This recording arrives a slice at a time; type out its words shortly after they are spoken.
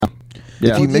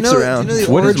If you mix around. Do you know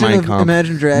the What is origin Mein of Kampf?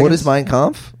 Imagine Dragons? What is Mein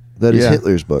Kampf? That is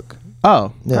Hitler's book.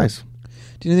 Oh, Yeah. nice.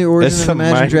 Do you know the origin It's of the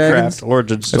Imagine Dragons? Minecraft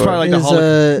origin story. It's probably like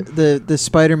The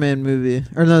Spiderman movie,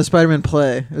 or no, the Spiderman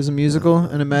play. It was a musical,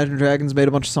 and Imagine Dragons made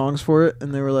a bunch of songs for it,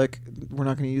 and they were like, "We're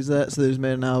not going to use that," so they just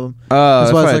made an album.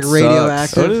 That's why it's like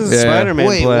radioactive. What is the Spider-Man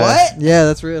Wait, play? what? Yeah,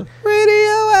 that's real.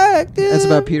 Radioactive. That's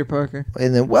about Peter Parker.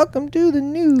 And then welcome to the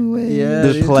new age. Yeah,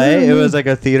 The dude. play? It was like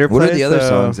a theater play. What are the other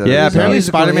songs? That Yeah, are apparently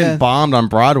musical, Spider-Man yeah. bombed on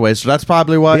Broadway, so that's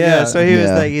probably why. Yeah, so he was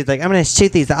Yeah. like, he's like, I'm gonna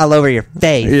shoot these all over your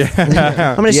face. Yeah.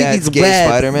 I'm gonna Yeah, shoot it's these gay webs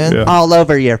Spider-Man. Yeah. all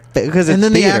over your face because And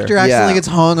then the actor accidentally Yeah. gets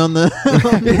hung on the.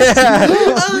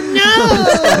 Oh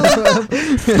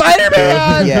no,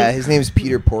 Spider-Man! Yeah, his name's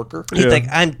Peter Porker. He's like,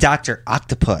 I'm Dr.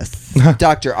 Octopus.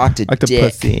 Dr.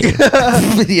 Octopussy.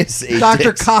 Yes,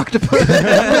 Dr. Coctopus.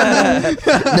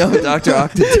 No, Dr.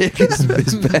 Octodick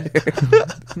is better.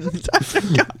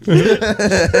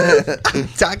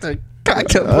 Dr.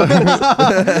 Octopus.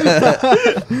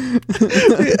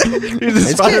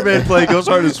 The Spider-Man play goes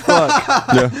hard as fuck.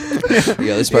 Yeah, the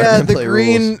Yeah, Spider-Man the play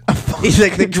green. rules. He's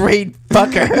like the green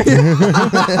fucker.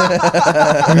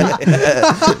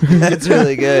 It's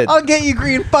really good. I'll get you,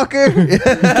 green fucker.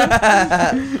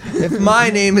 If my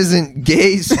name isn't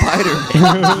Gay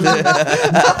Spider-Man.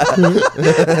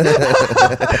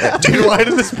 Dude, why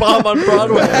did this bomb on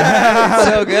Broadway? It's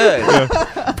so good.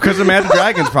 Because of Imagine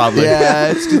Dragons, probably.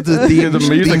 Yeah, it's just the theme, The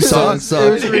music theme song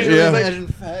sucks. sucks. Imagine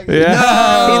fag.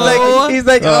 Yeah. He's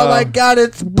like, oh my god,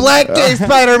 it's Black Gay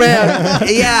Spider-Man.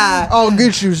 Yeah. I'll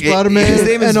get you, Spider-Man. His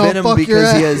name is and I'll Venom fuck your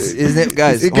because he ass. has his name,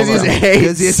 guys. Because hold he's on.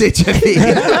 AIDS. Because he has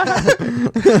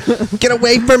HIV. Get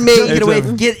away from me. Get away.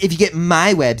 If you get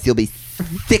my webs, you'll be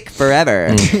thick forever.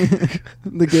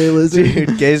 The gay lizard.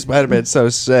 Dude, Gay Spider-Man's so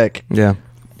sick. Yeah.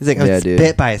 He's like, I Yeah, was dude.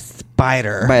 bit by a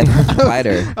spider. By a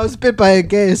spider. I was bit by a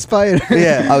gay spider.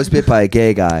 Yeah. I was bit by a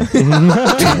gay guy, Have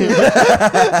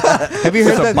you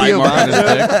heard that Bite Theo mark on Von his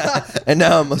joke? dick. and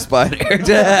now I'm a spider.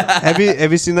 Have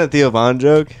you seen that Theo Von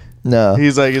joke? No.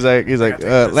 He's like,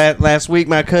 last week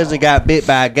my cousin got bit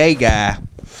by a gay guy.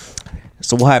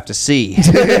 So we'll have to see.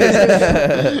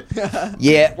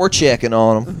 Yeah, we're checking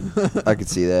on him. I could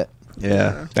see that.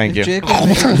 Yeah. Thank you.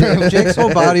 If Jake's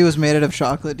whole body was made out of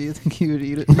chocolate, do you think he would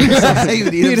eat it? He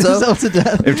would eat himself? to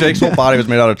death. If Jake's whole body was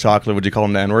made out of chocolate, would you call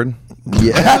him the N-word?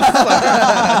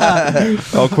 Yeah.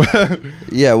 Oh,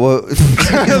 Yeah. Well.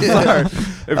 sorry.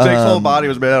 If Jake's whole body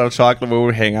was made out of chocolate, would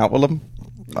we hang out with him?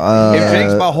 If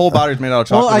Jake's whole body was made out of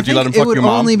chocolate, Well, I would you let him think it fuck would your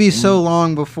mom? only be so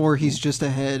long before he's just a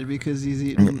head because he's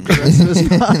eating the rest of his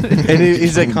body. And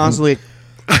he's like constantly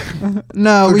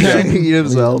No, we trying to shouldn't. eat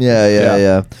himself.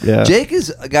 Yeah. Yeah.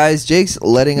 Jake's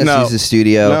letting us No. use his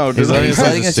studio. No, he's he's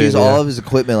letting us use all of his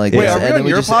equipment like Wait, this. are we and on then we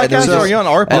your just, and podcast then or are you on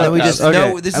our podcast? And then we just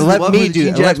no. This is Let welcome me to do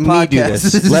Gene Jack's let me do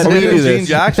podcast. this. Let Are me we do doing this. Gene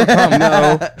Jackes or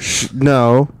come?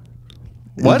 No.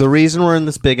 What? The reason we're in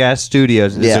this big ass studio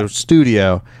is Yeah. a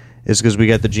studio is because we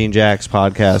got the Gene Jaques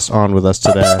podcast on with us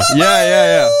today.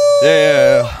 Yeah.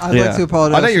 I'd Yeah. like to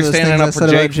apologize. I thought you were for those standing things I up for said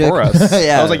about Jake for us.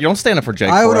 Yeah. I was like, you don't stand up for Jake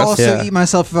I for would us. also Yeah. eat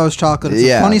myself if I was chocolate. It's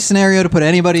Yeah. a funny scenario to put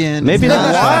anybody in. Maybe It's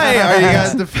not. Why are you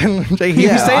guys defending Jake? He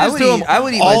Yeah, say I this would to him eat- I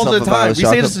would eat all myself the if I time. was We say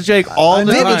chocolate. this to Jake all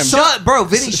the Vinny,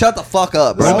 time. shut the fuck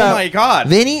up, bro. Oh my god.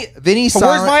 Vinny, Where's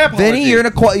silent. my apology? Vinny, you're in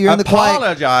the quiet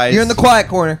Apologize. You're in the quiet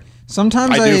corner.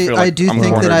 Sometimes I do feel I like do I'm think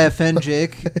that cornered. I offend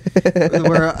Jake.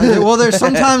 Well, there's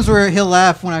sometimes where he'll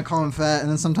laugh when I call him fat, and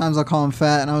then sometimes I'll call him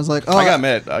fat, and I was like, oh, I gotta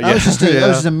admit, that was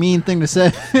just a mean thing to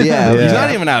say. Yeah. He's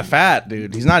not even that fat,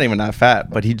 dude. He's not even that fat,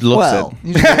 but he looks Well,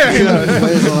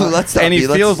 it. let's stop. And he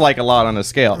Let's- feels like a lot on the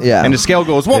scale. Yeah. And the scale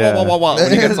goes whoa, Yeah. whoa, whoa, whoa, whoa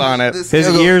when he gets on it. His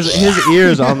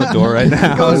ears on the door right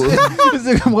now.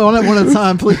 one at a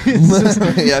time, please.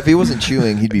 Yeah, if he wasn't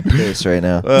chewing, he'd be pissed right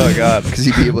now. Oh god. Because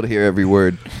he'd be able to hear every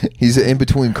word. He's in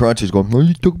between crunches going, "Are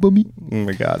you talking about me?" Oh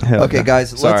my god. Okay,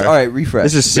 guys, let's Sorry. all right, refresh.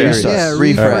 This is serious. Restart. Yeah,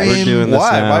 refresh. All right, we're doing this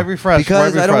Why? now. Why refresh?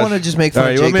 Because Why I don't refresh? want to just make All fun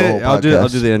right, of you want Jake me the to, whole I'll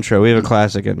podcast. do the intro. We have a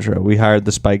classic intro. We hired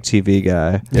the Spike TV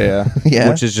guy, Yeah. Yeah.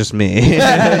 which is just me.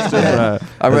 I'm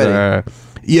ready.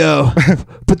 Yo,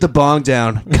 put the bong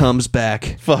down. Comes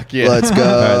back. Fuck yeah. Let's go. All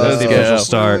right, that's the Let's official go.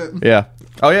 start. Yeah.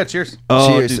 Oh yeah, cheers. Oh,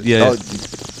 Cheers. dude, yeah.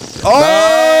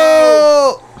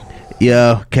 Oh!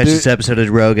 Yo, catch this episode of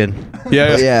Rogan.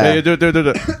 Yeah. Yeah. Do it.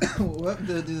 What?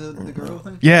 The girl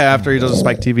thing? Yeah, after he does a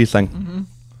Spike TV thing.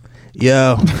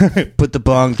 Yo, put the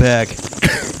bong back.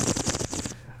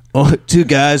 Oh, two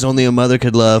guys only a mother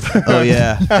could love. Oh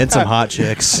yeah, and some hot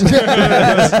chicks.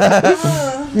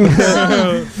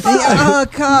 Oh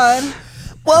God!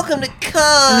 Welcome to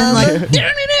Con.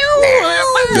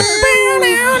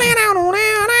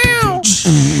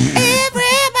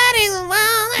 Everybody's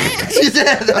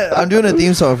I'm doing a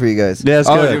theme song for you guys. Yeah, it's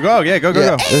Oh, good. you go. Yeah, go.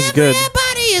 This is good.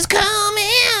 Everybody is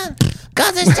coming,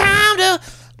 'cause it's time to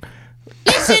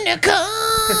listen to come.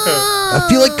 I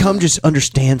feel like Cum just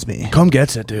understands me. Come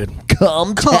gets it, dude.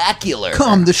 Cumtacular.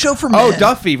 Come, the show for men. Oh,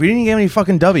 Duffy. We didn't get any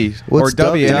fucking Dubbies. What's or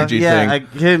Dubby Dubby? Energy Yeah, thing. I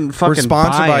couldn't fucking We're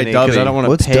sponsored buy by any 'cause Dubby. I don't want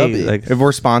What's to pay. Dubby? Like, If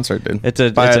we're sponsored, dude. it's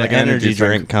an energy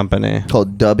drink company.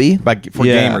 Called Dubby. For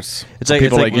Yeah. gamers. It's like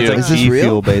people it's like like, you. it's like Is this G real?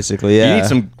 Fuel, basically. Yeah. You need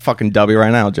some fucking Dubby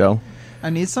right now, Joe. I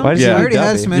need some. Why does he I need already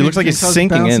had Dubby? some. He looks like he's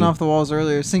sinking bouncing in. off the walls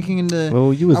earlier, sinking into.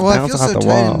 Well, you was I feel bouncing so off the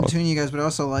tight in walls. between you guys, but I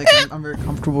also like it. I'm very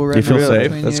comfortable right Do you now. feel safe?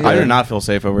 between That's you I guys. do not feel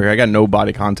safe over here. I got no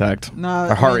body contact. Nah,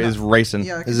 My heart I mean, is racing.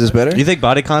 Yeah, Is this better? You think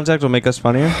body contact will make us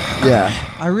funnier? Yeah.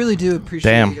 I really do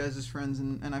appreciate Damn. you guys as friends,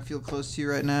 and I feel close to you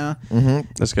right now. Mm-hmm.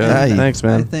 That's good. Yeah, Thanks, I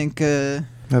man. think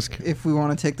That's good. if we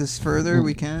want to take this further,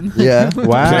 we can. Yeah.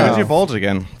 Wow. Can I get your bulge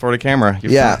again for the camera?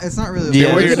 Yeah. It's not really. Yeah, a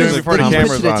what bulge. you're doing before the He's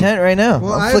camera's pitching a on. tent right now.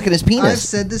 Well, I'm I've- flicking his I've penis.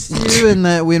 said this to you, and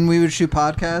that when we would shoot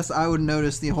podcasts, I would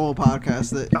notice the whole podcast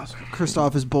that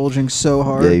Christophe is bulging so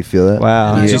hard. Yeah, you feel that?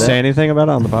 Wow. You Did you hear say that? anything about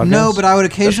it on the podcast? No, but I would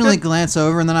occasionally glance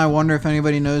over, and then I wonder if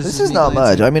anybody knows. This me is not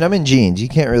glancing. much. I mean, I'm in jeans. You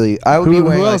can't really. I would be Who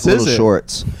wearing like else little is it?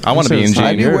 shorts. I want to be in I'd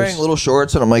I'd be jeans. wearing little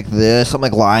shorts and I'm like this. I'm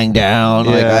like lying down.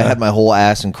 Like Yeah. I had my whole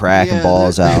ass and crack and Yeah,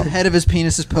 balls the out. head of his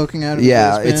penis is poking out. Of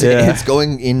Yeah, his it's waistband. it's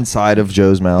going inside of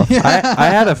Joe's mouth. I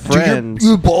had a Dude, friend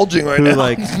you're bulging right who, now.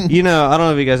 like, you know, I don't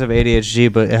know if you guys have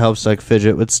ADHD, but it helps, like,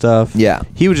 fidget with stuff. Yeah.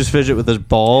 He would just fidget with his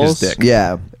balls His dick.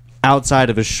 Yeah, outside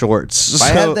of his shorts. I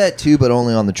So- have that too, but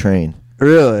only on the train.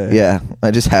 Really? Yeah,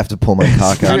 I just have to pull my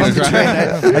cock out on the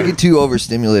train. I get too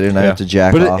overstimulated and I have to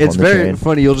jack But off it's on the very train.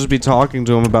 funny. You'll just be talking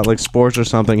to him about like sports or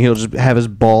something. He'll just have his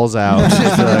balls out.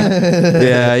 Just like,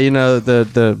 yeah, you know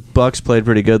the Bucks played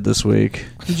pretty good this week.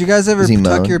 Did you guys ever Is he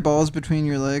tuck moan? your balls between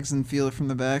your legs and feel it from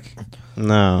the back?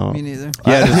 No. Me neither.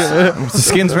 Yeah, the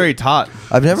skin's very taut.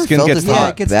 I've never Skin felt gets it taut. Yeah, that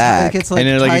it gets back. it gets like And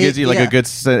then like tight. it gives you like yeah. a good,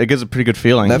 it gives a pretty good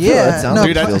feeling. That, Yeah, that sounds no,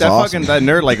 Dude, that feels fucking awesome. that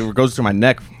nerd like goes through my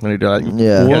neck when you do that.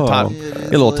 Yeah. You get Whoa. taut. Yeah, it Get is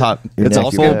a little lit. taut. Your It's neck, a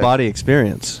your full back. body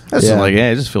experience. That's Yeah. like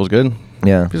it just feels good.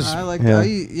 Yeah. I like. Yeah.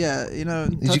 Yeah, you know.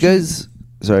 Did you touching- guys?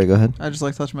 Sorry, go ahead. I just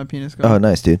like touching my penis. Go Oh, ahead.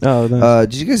 nice, dude. Oh, nice.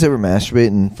 Did you guys ever masturbate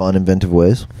in fun, inventive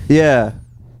ways? Yeah,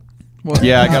 What?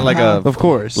 Yeah, I got like a of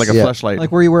course. like a Yeah. fleshlight.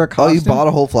 like where you wear a Oh, costume. you bought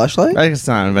a whole flashlight? I guess it's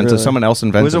not invented. Really? Someone else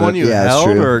invented was it one you Yeah, it's held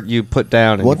true. or you put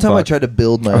down? And One you time I fucked? tried to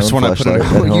build my I own just wanna put it flashlight.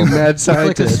 in- at You home. mad like a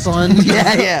scientist. sponge.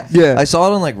 Yeah. Yeah. I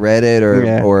saw it on like Reddit or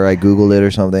Yeah. or I Googled it or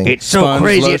something. It's so Sponge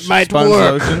crazy lotion- it might sponge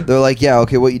work. lotion. They're like, yeah,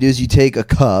 okay. What you do is you take a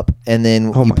cup and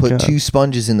then Oh you my put God. 2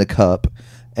 sponges in the cup,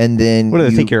 and then What do they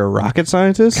you, think you're a rocket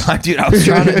scientist? Dude, I was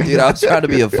trying to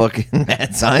be a fucking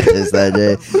mad scientist that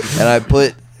day,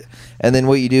 and then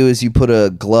what you do is you put a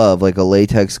glove, like a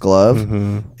latex glove,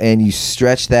 and you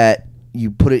stretch that. You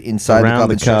put it inside Around the cup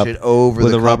the and stretch cup it over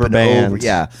with the a cup rubber and band. over,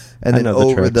 yeah, and I then know the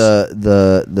over tricks.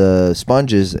 the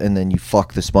sponges, and then you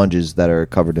fuck the sponges that are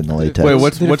covered in the latex. Wait,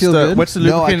 what's Did it what's feel the good? what's the No, I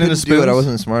lubricant in couldn't the do spoons? it. I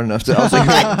wasn't smart enough to. I was like,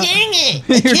 God dang it!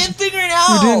 I can't figure it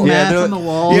out. You're doing Yeah, math they're- on the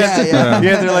wall. yeah, yeah.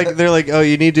 Yeah, they're like, oh,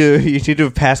 you need to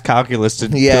have passed calculus to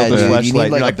Yeah, build this dude, you fleshlight.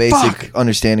 need like You're a basic fuck.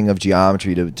 understanding of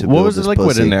geometry to What build was the this liquid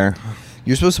pussy. in there?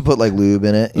 You're supposed to put like lube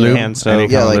in it. you Lube? know? Hand soap.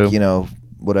 Yeah, kind of like lube. you know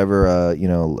whatever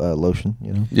lotion.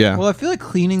 You know, Yeah. Well, I feel like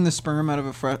cleaning the sperm out of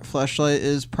a fleshlight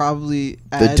is probably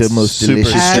the adds most super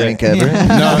delicious add- drink ever.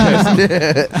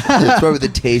 Yeah. It's probably the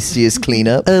tastiest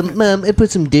cleanup. Mom, I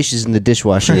put some dishes in the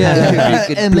dishwasher. Yeah.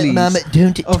 Mama,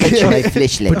 don't Oh, touch yeah. my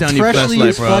fleshlight. Put down your Freshly fleshlight,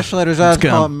 used bro. fleshlight, or as I Let's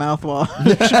call it, go. mouthwash.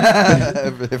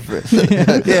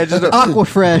 Yeah, just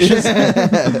Aquafresh.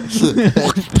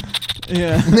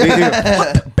 Yeah.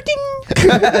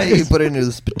 You put it into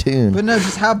the spittoon. But no,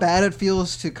 just how bad it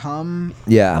feels to come.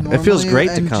 Yeah. It feels normally great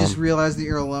to and come. just realize that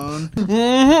you're alone. I'm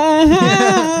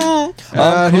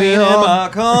cleaning my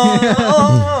cum.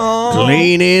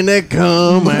 cleaning the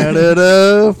cum out of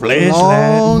the fleshlight.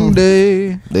 Long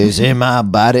day. They say my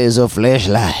body's a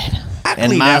fleshlight.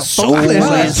 And my soul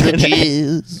is a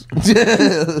jizz.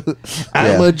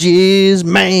 I'm a jizz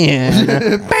man.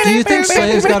 Do you think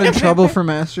slaves got in trouble for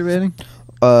masturbating?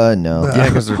 No. Yeah,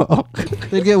 because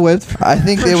They'd get whipped. For I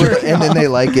think they were, and then they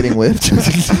like getting whipped.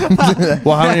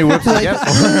 well, how many whips did you get?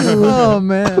 Oh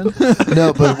man.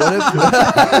 No, but what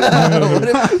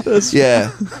if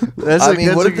yeah. I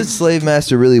mean, what if the slave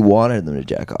master really wanted them to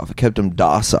jack off? It kept them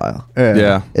docile.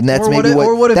 Yeah. And that's Or what maybe if-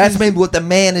 or what if that's he's- maybe what the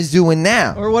man is doing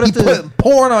now. Or what he if the- put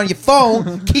porn on your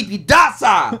phone, keep you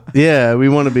docile, Yeah, we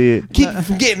want to be. keep you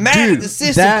from getting mad at the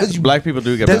system that- because you Black people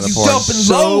do get because better you porn. dumping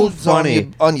So loads funny.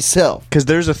 on yourself. Because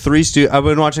there's a I've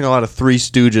been watching a lot of Three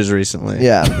Stooges recently.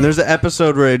 Yeah. And there's an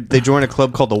episode where they join a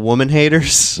club called the Woman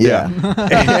Haters. Yeah.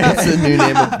 That's the new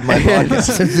name of my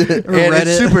podcast. And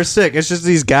it's super sick. It's just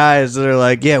these guys that are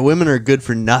like, yeah, women are good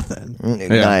for nothing.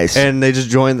 Nice. And they just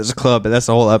join this club, and that's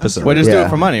the whole episode. Well, just do Yeah. it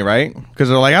for money, right? Because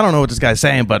they're like, I don't know what this guy's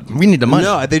saying, but we need the money.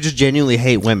 No, they just genuinely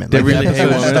hate women. They Like, really the hate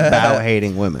episode is just women. about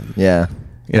hating women. Yeah.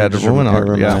 Yeah, It the women are.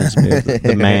 reminds me of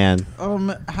the man.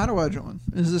 How do I join?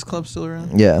 Is this club still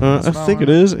around? Yeah. I think it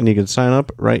is, and you can sign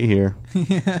up right here. Boom.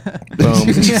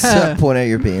 Yeah. Point at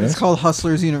your penis. It's called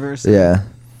Hustlers University. Yeah.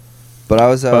 But I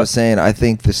was saying, I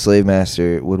think the slave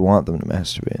master would want them to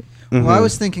masturbate. Well, I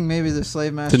was thinking maybe the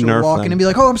slave master would nerf walk in them. and be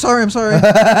like, "Oh, I'm sorry.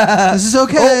 This is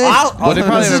okay. Well, they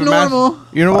probably This is have a mas- normal."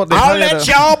 You know what? They I'll probably let had a-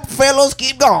 y'all fellows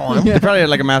keep going. They probably had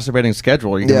like a masturbating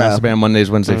schedule. You can Yeah. masturbate on Mondays,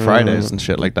 Wednesdays, Fridays, and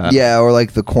shit like that. Yeah, or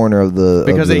like the corner of the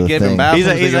Because of they the give him thing. bathrooms,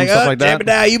 they give him stuff like that.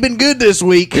 Jebediah, you've been good this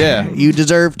week. Yeah. You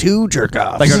deserve 2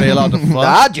 jerk-offs. Like, are they allowed to fuck?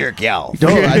 I'll jerk y'all. No,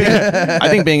 I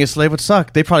think being a slave would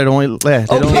suck. They probably don't. They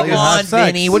Oh, don't come let you have on, sex.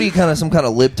 Vinny. What are you, some kind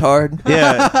of libtard?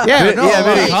 Yeah. Yeah, no, yeah,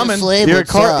 Vinny, Being a coming. slave You're would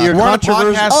car- suck. you're We're on a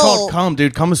controversial. podcast Oh. called "Come,"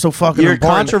 dude. Come is so fucking Your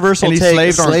important. controversial and these take,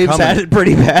 slaves aren't slaves coming. had it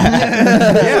pretty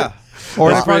bad. Yeah.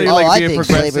 Or it's probably Oh, like I being think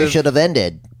slavery progressive. should have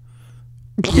ended.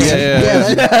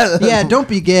 Yeah, don't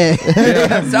be gay.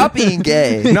 Stop being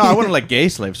gay. No, I wouldn't let gay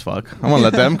slaves fuck. I wouldn't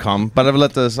let them come, but I would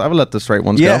let the straight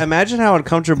ones Yeah, go. imagine how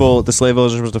uncomfortable the slave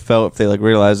owners must have felt if they like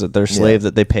realized that their slave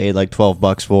that they paid like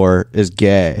 $12 for is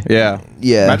gay. Yeah.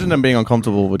 Yeah. Imagine them being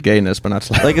uncomfortable with gayness, but not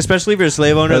slave. Like especially if you're a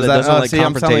slave owner that doesn't like see,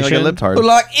 I'm sounding confrontation. like a libtard.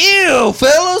 Like, ew,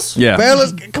 fellas. Yeah.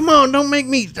 Fellas, come on, don't make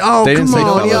me. Oh, They didn't come say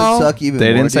on, fellas. y'all. Suck even They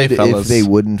more, didn't say dude, fellas. if they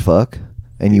wouldn't fuck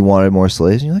and you wanted more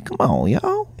slaves, and you're like, come on,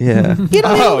 yo. Yeah. Get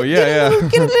a little, Oh, yeah.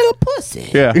 Get a little pussy.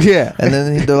 Yeah. Yeah. And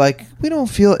then they're like, we don't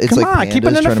feel it's Come like on, keep it pandas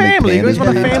in the trying to make family. You guys pandas want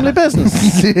a breed. family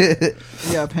business.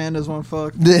 Yeah, pandas won't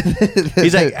fuck.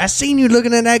 He's like, I seen you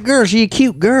looking at that girl. She a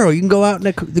cute girl. You can go out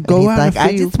and go out in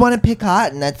the field. want to pick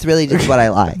cotton. That's really just what I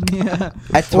like. Yeah.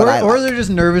 That's what I Or like. they're just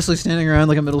nervously standing around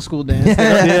like a middle school dance. They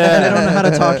don't know how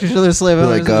to talk to each other. Slave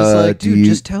owners Like, are just like, do dude, you-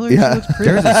 just tell her yeah. she looks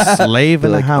pretty. There's a slave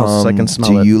in the house. I can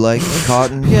smell do it. you like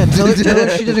cotton? Yeah, tell her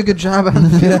she did a good job out in the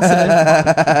field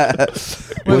today.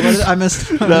 Wait, what did I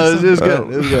missed? No, it was good.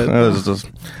 It was good. I was just.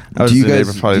 I was Do you the guys?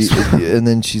 neighbor probably. And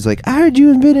then she's like, "I heard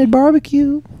you invented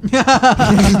barbecue."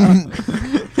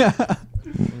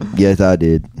 Yes, I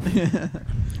did.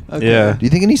 Okay. Yeah. Do you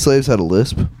think any slaves had a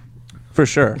lisp? For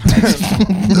sure.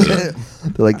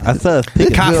 They're like, I thought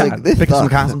this, Cotton. they're like, this Pick some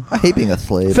sucks. cotton. I hate being a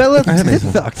slave. Fellas, this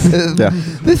sucks. Yeah.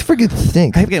 This freaking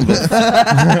stinks. I'm getting Bring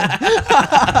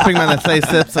my let's say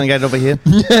sips and get it over here.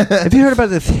 Have you heard about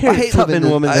this I Harriet hate Tubman living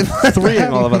in- woman that's threeing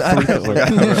all of us?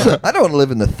 I don't want to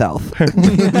live in the South.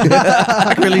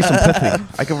 I can release some pithy.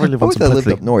 I can really I want wish I some lived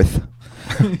pithy. up north.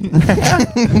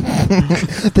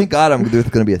 Thank God there's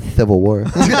going to be a civil war.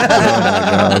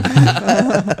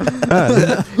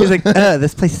 He's like,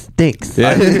 this place stinks.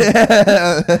 Yeah.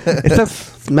 It's so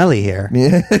smelly here.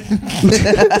 Yeah.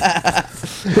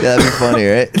 That'd be funny,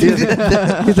 right?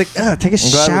 He's like, take a I'm glad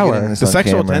we're shower. getting this The on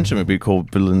sexual camera. tension would be cool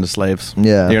building the slaves.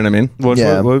 Yeah. You know what I mean?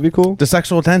 Yeah. What would be cool? The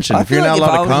sexual tension. I If you're feel not like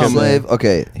if I allowed to was a come. slave,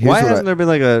 okay. Here's Why what hasn't there been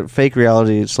like a fake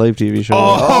reality slave TV show?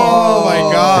 Oh my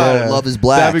God. Love is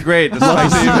black. That'd be great. The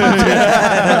spicy-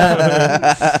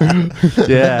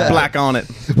 Yeah. Black on it.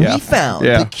 We Yeah. found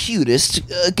Yeah. the cutest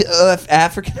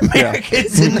African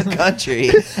Americans in the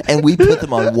country, and we put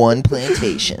them on one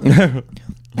plantation.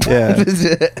 Yeah. And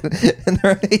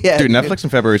yeah. Dude, Netflix in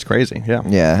February is crazy. Yeah.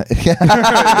 Yeah.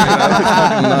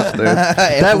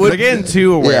 That would getting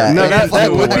too aware. Yeah. No, that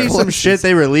Like, would be some shit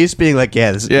they release being like,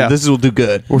 this will do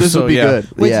good. This will be good.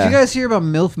 Wait, Yeah. did you guys hear about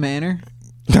MILF Manor?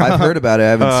 I've heard about it. I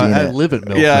haven't seen I it. live at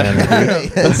Milk. Yeah.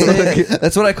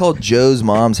 That's what I call Joe's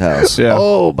mom's house. Yeah.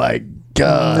 Oh my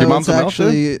god. No, mom's it's a MILF,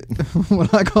 actually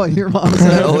what I call your mom's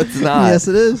house. No, it's not. Yes,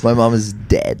 it is. My mom is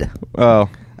dead. Oh.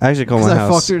 I actually call 'Cause my I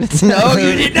house. fucked her to No,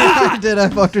 you did not. I did. I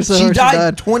fucked her so She hard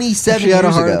died 27 She had a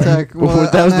years heart ago. attack. Well,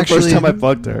 that was I'm the first actually- time I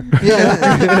fucked her.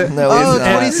 Yeah. No, Oh, it's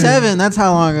not. 27. That's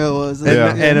how long ago it was.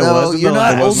 Yeah. And it No, wasn't you're the-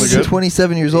 not it older wasn't than good.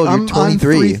 27 years old. I'm You're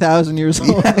 23. 3,000 years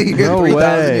old. Yeah, you're No 3,000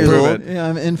 way. years Prove old. it. Yeah,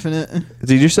 I'm infinite.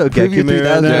 Dude, you're so Prove you're gecky,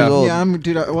 3,000 man. years Yeah. old. Yeah, I'm.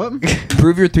 Dude, what?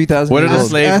 Prove you're 3,000 What years did a old.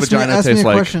 slave vagina ask me taste a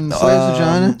like? question. Slave's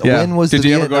vagina? Yeah. When was Did the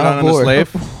you ever go down on a Vietnam War? slave?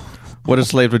 What does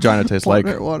slave vagina taste like?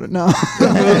 Water. No.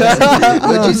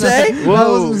 What'd you say? I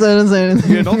didn't say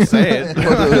anything. Yeah, don't say it. You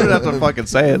don't have to fucking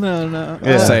say it. No.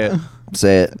 Yeah. Say it.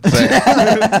 Say it. Say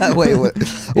it. Wait, what?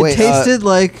 It Wait, tasted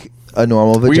like a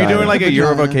normal vagina. Were you doing like a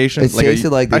Euro vacation? It tasted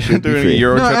like they should be doing a free.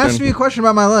 Euro No, trip. ask me a question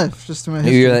about my life. Just to my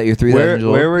history. You're 3,000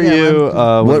 Where were Yeah, you?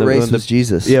 What race was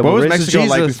Jesus? Yeah, What was race is Mexico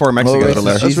like Jesus? before Mexico? What race got is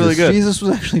there? That's really good. Jesus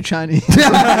was actually Chinese.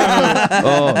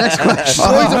 Oh. Next question.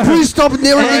 Oh, he's a priest stopping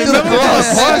there and the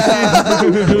cross.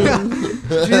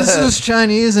 Jesus was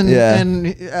Chinese and Yeah.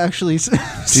 and actually Did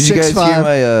you guys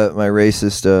 6'5". hear my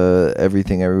racist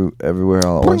everything everywhere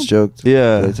all at once joke?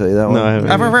 Yeah. Did I tell you that one? No, I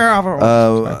haven't.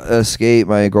 Escape.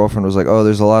 My girlfriend was like, "Oh,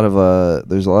 there's a lot of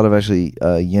actually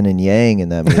yin and yang in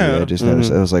that movie." I just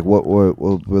noticed. I was like, "What were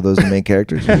those the main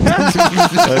characters?" That's good.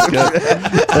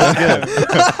 That's good.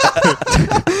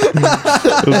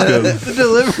 That's good. The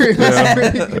delivery was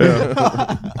pretty good.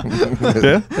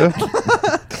 Yeah.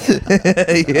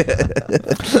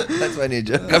 That's my new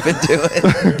joke I've been doing.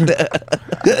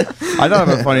 I thought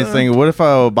of a funny thing. What if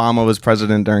Obama was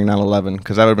president during 9/11?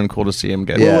 Because that would have been cool to see him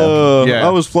get. Yeah. Yeah.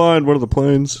 I was flying one of the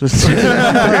planes.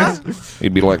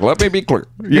 He'd be like, "Let me be clear.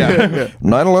 Yeah.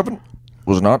 9/11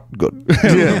 was not good."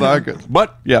 Yeah. Not good.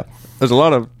 But Yeah. there's a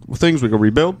lot of things we can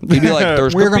rebuild. He'd be like,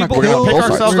 "There's We're good gonna people. kill. pick We're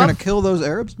ourselves gonna up. kill those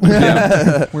Arabs.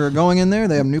 We're going in there.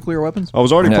 They have nuclear weapons. I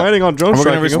was already Yeah. planning on drone We're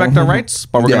going to striking respect them. our rights,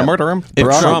 but we're Yeah. going to murder him.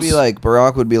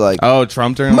 Barack would be like, Oh,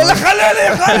 Trump during.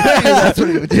 That's what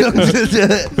he would do.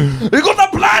 The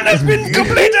plan has been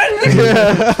completed.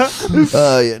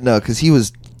 No, because he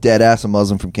was dead ass a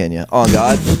Muslim from Kenya. On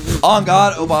God,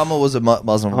 Obama was a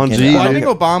Muslim from On Kenya. G. Well, I think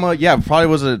Obama, probably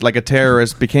was a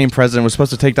terrorist, became president, was supposed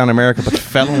to take down America, but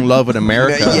fell in love with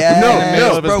America. Yeah,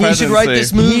 No, bro, we should write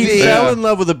this movie. He fell in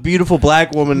love with a beautiful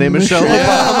black woman named Michelle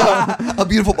Obama. A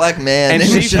beautiful black man. And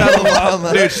named she Michelle fell,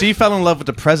 Obama. dude, she fell in love with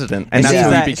the president, and that's she's who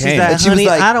like- he she's became. like, And she was Honey,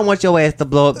 like- I don't want your ass to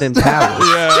blow up them towers.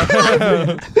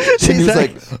 She was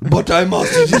like, "But I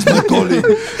must. It is my calling."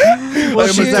 Well,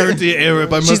 she's like,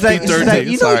 Arab. I she's like, you know,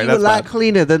 you were a lot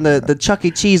cleaner than the Chuck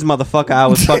E. Cheese motherfucker I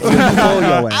was fucking with before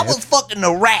your I ass. was fucking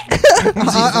a rat.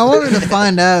 I wanted to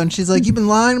find out, and she's like, "You've been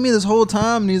lying to me this whole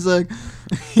time." And he's like,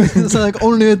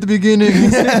 only at the beginning.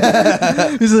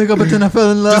 He's like, "Oh, but then I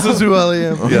fell in love." This is who I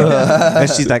am. And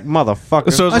she's like,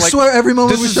 motherfucker. So it's I like, swear, every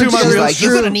moment this we is spent who my together real- was Like,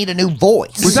 you're true. gonna need a new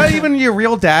voice. was that even your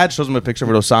real dad? Shows him a picture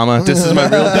with Osama. This is my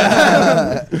real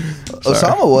dad.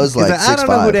 Osama was He's like, like, I don't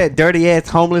know who 6'5". that dirty ass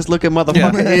homeless looking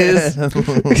motherfucker is.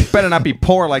 Better not be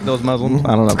poor like those Muslims.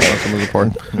 I don't know if Muslims are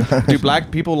poor. Do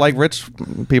black people like rich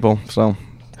people? So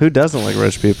Who doesn't like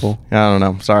rich people? I don't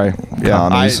know. Sorry. Yeah.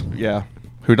 Commies.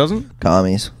 Who doesn't?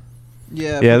 Commies.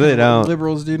 Yeah, Yeah, they fucking don't.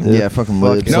 liberals, dude. Yeah, fucking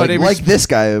libs. No, like, they like this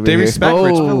guy over They here. respect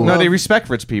rich. Oh. No, they respect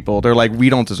rich people. They're like, we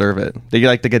don't deserve it. They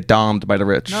like to get domed by the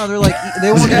rich. No, they're like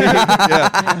they won't.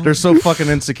 Yeah. They're so fucking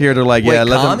insecure. They're like, Wait, yeah,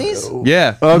 let commies? them.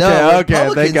 Yeah. Okay, No, okay.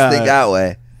 Republicans think that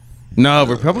way. No,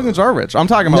 Republicans are rich. I'm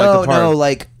talking about like the part.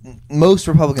 like most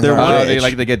Republicans They're are Oh, rich. they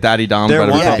like to get daddy domed They're by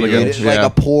the white, yeah, Republicans. dude,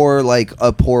 like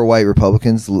a poor white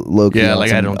Republicans low key. Yeah, on like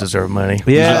some- I don't deserve money.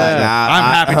 Yeah.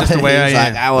 I'm happy just the way I He's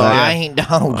am. like, I ain't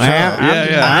Donald Trump.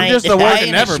 I'm just the worker.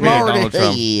 Never be Donald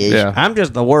Trump. Yeah. I'm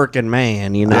just a working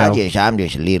man, you know. I'm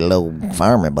just a little old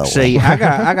farmer boy. See,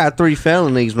 I got 3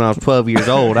 felonies when I was 12 years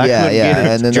old. I couldn't get a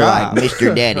and then they're job. like,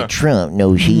 Mr. Daddy Trump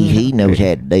knows he knows how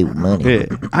to do with money. Yeah.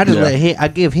 I just let him. I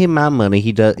give him my money.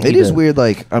 He does. It is weird.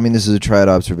 Like, I mean, this is a tried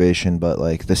observation, but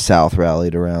like the South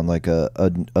rallied around like a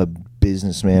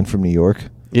businessman from New York.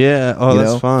 Yeah. Oh, You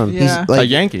that's know? fun. Yeah. He's, like, A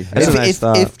Yankee. That's a nice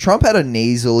thought. if Trump had a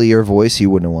nasalier voice, he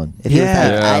wouldn't have won. If he was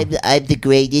Yeah. like, I'm the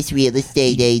greatest real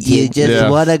estate agent. You just Yeah.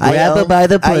 want to grab him by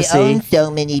the I pussy. own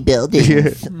so many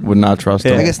buildings. Would not trust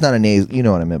him. I guess not a nasal. You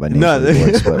know what I meant by No, nasal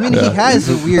voice. But, I mean, he has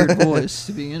a weird voice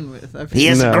to begin with. I feel. He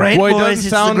has No. a great Well, he voice. doesn't It's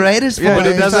sound- the greatest Yeah, voice.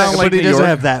 but it doesn't sound like but he New doesn't York.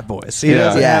 have that voice. He Yeah.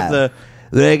 doesn't Yeah. have the.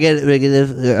 Imagine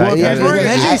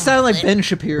he sounded like Ben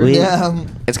Shapiro. yeah,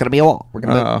 It's gonna be a wall. We're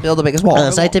gonna build the biggest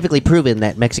wall. Scientifically proven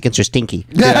that Mexicans are stinky.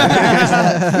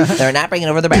 They're not bringing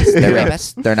over the best. They're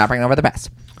rapists. They're not bringing over the best.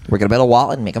 We're gonna build a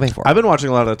wall and make them pay for it. I've been watching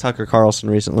a lot of Tucker Carlson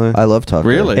recently. I love Tucker.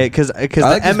 Really? Because I the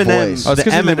like his Eminem voice. Oh, it's the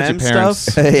 'cause you live with your Eminem parents.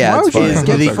 stuff Yeah, Why it's would you fun. just is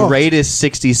get the fucked? greatest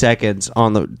 60 seconds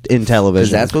on the in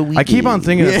television. That's what we. I keep do. on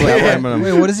thinking it's like Eminem.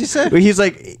 Wait, what does he say? He's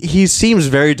like he seems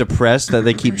very depressed that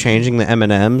they keep changing the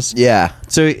M&Ms. Yeah.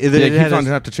 So Yeah, he keeps on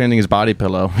after changing his body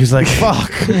pillow. He's like,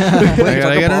 fuck. I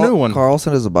gotta get a new one.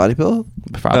 Carlson has a body pillow.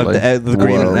 Probably. the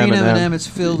green Whoa. Green M&M. M&M. It's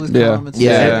filled with Yeah. cum. It's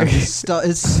Yeah.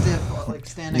 It's stiff, like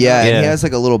standing. Yeah, up. and he Yeah. has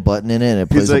like a little button in it, and it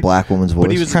He's plays like- a black woman's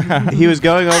voice. But he was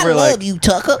going I over love like you,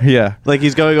 Tucker. Yeah.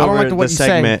 he's going I don't over like the the what you say.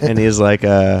 segment and he's like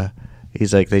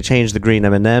He's like, they changed the green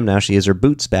M&M. Now she has her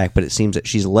boots back, but it seems that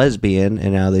she's lesbian,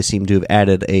 and now they seem to have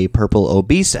added a purple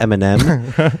obese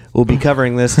M&M. We'll be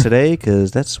covering this today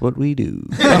because that's what we do.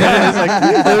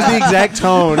 That was the exact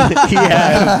tone he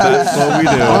had. That's what we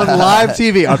do on live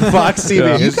TV on Fox TV.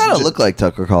 Yeah. You kind of look like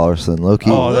Tucker Carlson,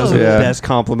 low-key. Oh, that's the best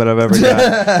compliment I've ever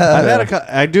got.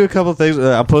 I do a couple of things.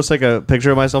 I'll post like a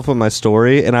picture of myself on my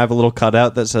story, and I have a little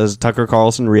cutout that says Tucker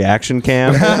Carlson reaction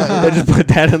cam. I just put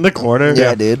that in the corner.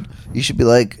 Yeah, dude. You should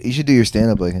do your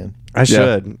stand-up like him. I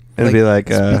should. It'd be like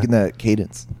speaking that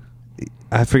cadence.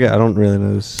 I forget. I don't really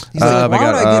know this. He's like,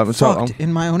 why would I get fucked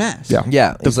in my own ass?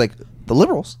 Yeah. It's like the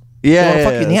liberals. Yeah,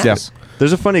 fuck you in the ass.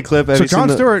 There's a funny clip. So Jon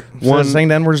Stewart saying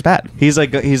the N-word is bad. He's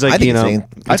like, I you think know,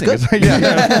 I think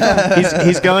it's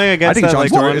he's going against I think that Jon like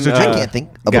Stewart one is a I can't think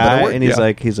of a guy, better word. and he's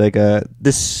like,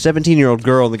 this 17-year-old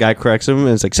girl, and the guy corrects him, and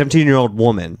it's like 17-year-old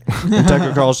woman. And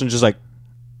Tucker Carlson's just like,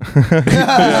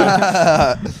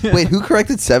 Wait, who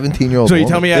corrected 17-year-old? So you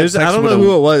tell me I don't know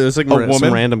who it was. It was like some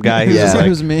woman? random guy. Who Yeah. was It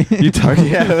was me. Dude,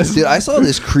 I saw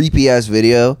this creepy ass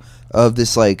video of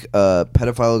this like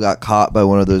pedophile who got caught by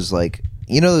one of those like,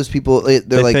 you know, those people. They're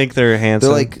they like, think they're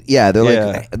handsome.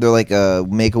 they're like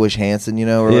Make-A-Wish Hanson, you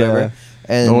know, or whatever.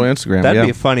 And Instagram. That'd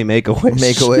be a funny Make-A-Wish.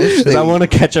 Make-A-Wish? I want to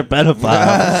catch a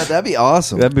pedophile. that'd be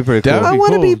awesome. That'd be pretty cool. That'd I be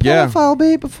want to cool. be pedophile,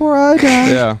 babe, before I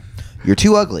die. Yeah. You're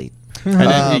too ugly. And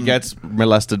then he gets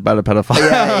molested by the pedophile.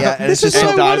 Yeah. And it's just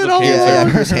And dies of cancer.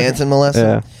 yeah, Chris Hansen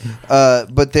molested. Yeah.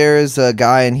 But there's a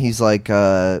guy, and he's like,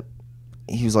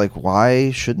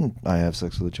 why shouldn't I have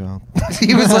sex with a child?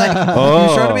 He was like, he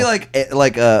was trying to be like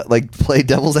play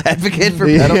devil's advocate for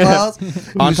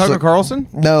pedophiles. On Tucker Carlson?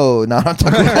 No, not on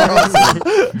Tucker Carlson.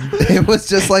 It was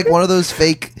just like one of those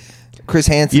fake Chris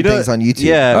Hansen things on YouTube.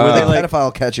 Yeah, where they like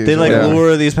pedophile catchers. They like or whatever.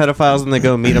 lure these pedophiles and they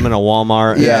go meet them in a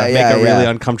Walmart. Yeah, and yeah, make a yeah. really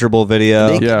uncomfortable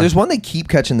video. There's one they keep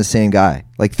catching the same guy.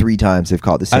 Like 3 times they've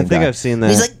caught the same guy. I think I've seen that.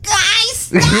 He's like, guys,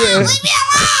 stop, leave me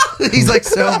alone. He's like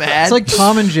so mad. It's like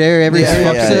Tom and Jerry every Yeah,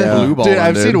 episode. yeah, yeah. Blue ball. Dude,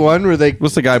 I've seen one where they.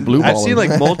 What's the guy blue ball? I've seen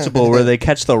like multiple where they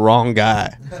catch the wrong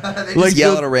guy. They just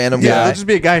yell at a random Yeah, guy. there'll just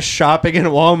be a guy shopping in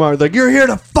Walmart like, "You're here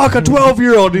to fuck a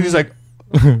 12-year-old," and he's like,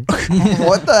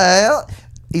 What the hell?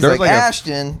 He's There's like, like a-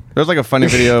 Ashton. There's like a funny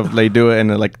video of they do it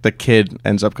and like the kid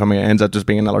ends up just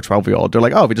being another 12-year-old. They're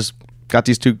like, oh, we just got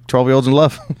these 2 12-year-olds in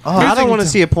love. Oh, I don't want to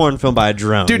see a porn film by a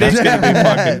drone. Dude, that's it's gonna be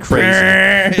fucking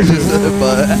crazy. It's just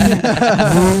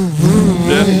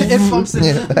It bumps it.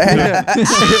 Yeah,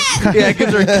 it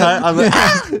gives her a cut. I'm like,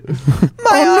 my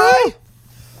eye.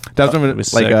 That's when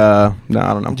was like sick. no,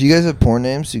 I don't know. Do you guys have porn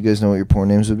names? Do you guys know what your porn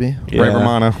names would be? Yeah. Ray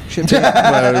Romano.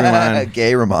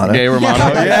 Gay Romano. Gay Romano.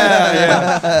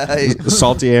 Yeah.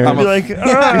 Salty Aaron. I'm a- like,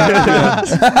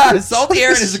 Salty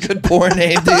Aaron is a good porn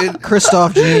name, dude.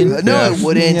 Christophe Jean. No, it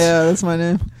wouldn't. Yeah, that's my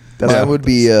name. Mine would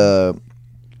be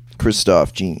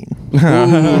Christophe Jean.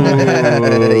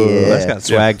 That's got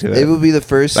swag to It it. would be the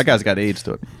first. That guy's got AIDS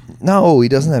to it. No, he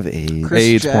doesn't have AIDS. Chris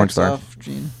AIDS porn Jaques star. off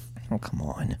Jean. Oh, come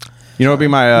on. You know what would be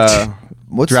my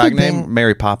What's drag the name? thing?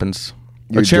 Mary Poppins.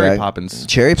 Your Or Cherry drag- Poppins.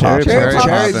 Cherry Poppins. Cherry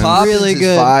Poppins. Really is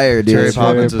good. fire, dude. Cherry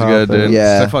Poppins is good, dude.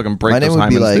 Yeah. That fucking break My name those would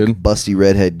be hymens, like dude. Busty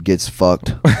Redhead Gets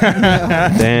Fucked.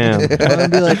 Damn.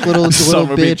 I'd be like little Son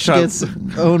of a bitch bitch. gets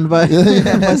owned by my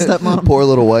stepmom. Poor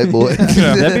little white boy.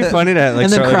 That'd be funny to like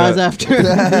And then start cries like after.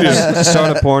 just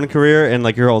start a porn career and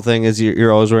like your whole thing is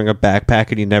you're always wearing a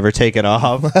backpack and you never take it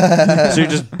off. So you're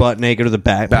just butt naked with a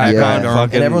backpack Yeah. on,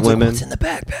 fucking And everyone's women. like, what's in the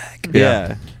backpack?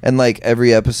 Yeah. And like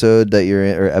every episode that you're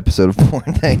in, or episode of porn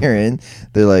that you're in,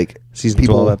 they're like Season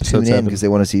people 12 episode tune in 7. because they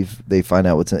want to see if they find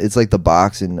out what's in. It's like the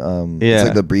box and Yeah. it's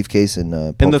like the briefcase and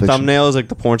In Pulp the Fiction. thumbnail is like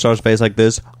the porn star's face like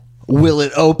this. Will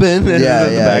it open? And Yeah,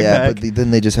 the yeah, yeah. backpack. But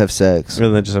then they just have sex.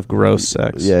 And then just have gross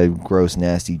sex. Yeah, gross,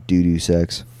 nasty doo doo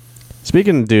sex.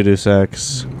 Speaking of doo-doo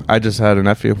sex, I just had a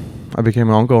nephew. I became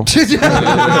an uncle.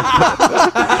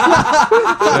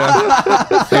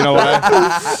 You know why?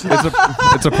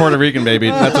 It's a Puerto Rican baby.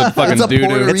 That's a fucking It's a doo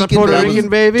Puerto doo. it's a Rican Puerto baby. Rican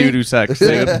baby. Doo-doo sex,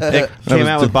 dude. It came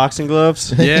out with boxing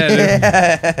gloves.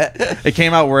 Yeah, dude. It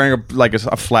came out wearing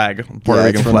a flag, a Puerto Yeah,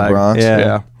 Rican it's from the flag. Bronx.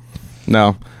 Yeah.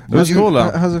 No, it was cool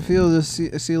though. How's it feel to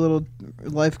see a little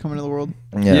life come into the world?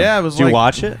 Yeah, it was Did like you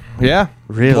watch it? Yeah,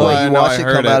 Really? Well, I you know, watched I it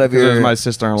heard come out of 'cause it was your my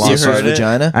sister-in-law. You sister's heard it?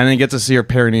 vagina. I didn't get to see her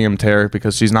perineum tear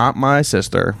because she's not my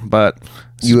sister, but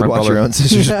You would my watch brother. your own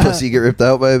sister's pussy get ripped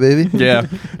out by a baby? Yeah,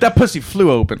 that pussy flew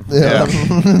open. Yeah.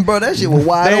 Bro, that shit was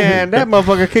wide Man, open. that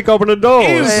motherfucker kick open the doors.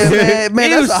 Man,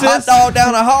 Ew, that's a hot sis. dog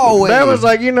down the hallway. That was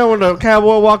like, you know, when the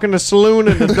cowboy walk in the saloon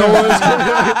and the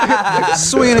doors.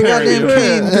 Swinging a goddamn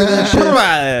cane through that shit.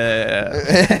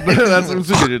 That's what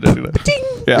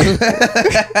yeah.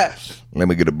 Let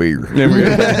me get a beer. Yeah,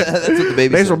 That's what the baby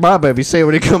That's said. what my baby say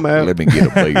when he come out. Let me get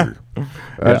a beer.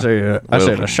 I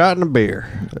said a shot and a beer.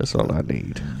 That's all I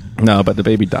need. No, but the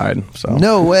baby died. So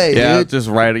No way, yeah, dude. just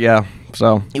right. Yeah.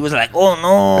 So He was like, oh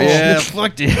no. yeah,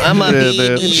 fuck you. I'm a baby.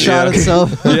 It shot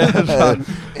itself. Yeah.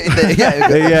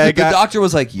 The doctor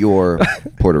was like, "You're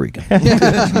Puerto Rican."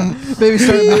 Baby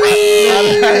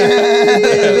started.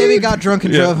 Baby got drunk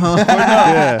and drove home.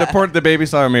 The baby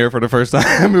saw a mirror for the first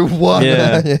time. What?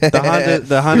 Yeah.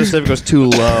 The Honda Civic was too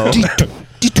low.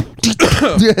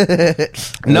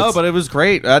 No, but it was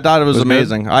great. I thought it was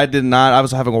amazing. I did not. I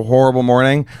was having a horrible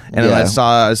morning, and then I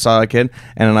saw a kid,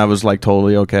 and then I was like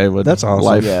totally okay with That's awesome.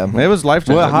 life. Yeah. It was life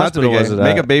changing. What hospital was it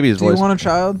Make at? a baby's Do you voice. want a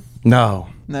child? No,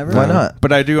 Never. Why not?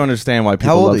 but I do understand why people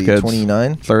How old love are you? kids.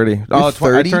 29? 30. Oh,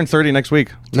 30? I turned 30 next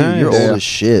week. Dude, you're old as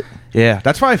shit. Yeah,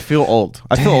 that's why I feel old.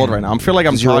 I feel old right now. I feel like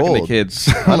I'm 'Cause you're talking to old. kids.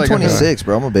 I'm Like, 26,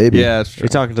 bro. I'm a baby. Yeah, it's true. You're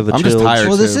talking to the I'm just childs. tired.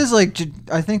 Well, this too. is like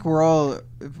I think we're all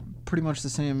pretty much the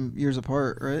same years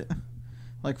apart, right?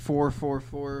 Like 4, 4,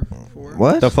 4, 4.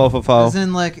 What? The fo. As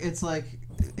in, like it's like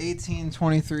 18,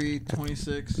 23,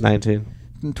 26, 19.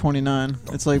 and 29.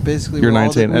 It's like basically You're we're all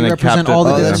 19, we and then represent Captain- all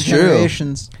the Oh, different that's true.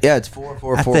 generations. Yeah, it's 4,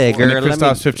 4, 4, 4. figure. And then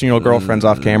Christophe's 15-year-old girlfriend's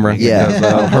off camera. Yeah. Because,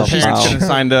 Yeah. her Oh, parents wow.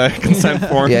 signed a consent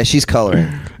form. Yeah, she's coloring.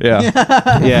 Yeah.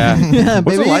 Yeah. Yeah,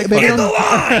 What's baby. it like baby fucking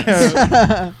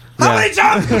don't- How many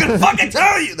times am I gonna fucking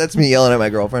tell you? That's me yelling at my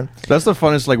girlfriend. That's the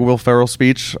funnest like Will Ferrell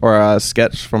speech or a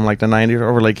sketch from like the 90s,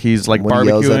 or like he's like When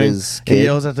he barbecuing. yells at his He kid.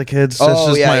 yells at the kids. Oh, It's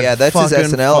just yeah, my yeah, that's his fucking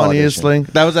SNL funniest audition.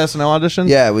 thing. That was SNL audition.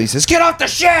 Yeah, when he says, "Get off the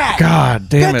shed! God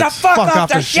damn Get it! the fuck off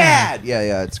the shed. shed!"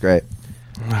 Yeah, it's great.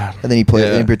 And then he plays. Yeah.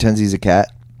 And he pretends he's a cat.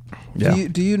 Yeah.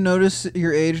 Do you notice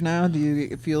your age now? Do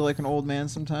you feel like an old man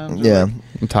sometimes? Or Yeah, like, I'm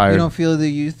you tired. don't feel the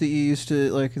youth that you used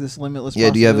to, like this limitless. yeah.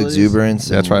 Do you have possibilities? exuberance?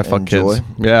 That's why I and fuck kids. joy?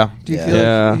 Yeah. Do you Yeah. feel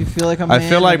Yeah. like you feel like a I man?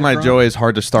 feel like a my grown- joy is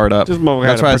hard to start up. Just moment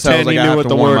That's why I said I was pretend like, you I knew have what to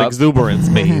the warm word up. exuberance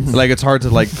means. Like it's hard to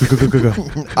like.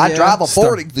 I Yeah. drive a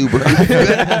Ford exuberance.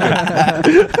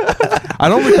 I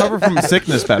don't recover from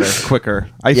sickness better quicker.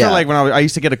 I Yeah. feel like when I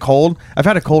used to get a cold. I've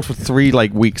had a cold for 3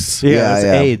 like weeks. Yeah, it's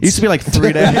yeah. It AIDS. used to be like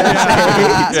 3 days.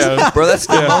 Yeah. Bro, that's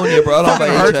pneumonia, bro. I don't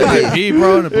It know hurts about my HIV. pee,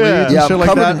 bro, and it bleeds Yeah, and I'm shit like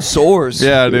covered that. in sores.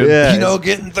 Yeah, dude. Yeah. You know,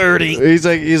 getting 30.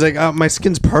 He's like, oh, my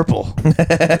skin's purple.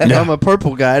 I'm a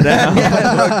purple guy now.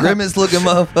 Yeah, grimace looking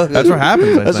motherfucker. That's what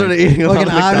happens. I That's think. what eating like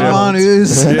an Ivan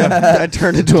ooze. I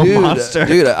turned into a monster.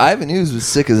 Dude, Ivan Ooze was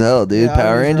sick as hell, dude. Yeah,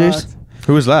 Power Ivan Rangers. rocked.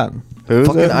 Who is that? Who's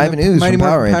Fucking that? Ivan Ooze Mighty from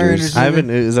Power Morphin Power Rangers. Rangers. Ivan,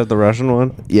 is that the Russian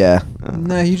one? Yeah.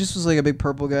 No, he just was like a big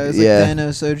purple guy. It's like Yeah.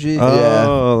 Thanos OG.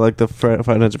 Oh, like the Five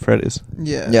Nights at Freddy's.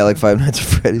 Yeah. Yeah, like Five Nights at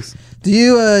Freddy's. Do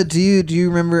you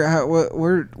remember how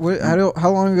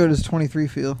long ago does 23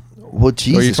 feel? Well,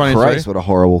 Jesus 23? Christ, what a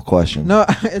horrible question. No,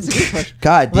 it's a good question.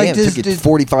 God damn, Like, it took you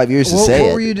 45 years to what, say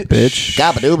what it. were you Bitch.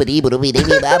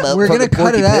 We're gonna cut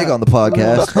Porky it out. Pig on the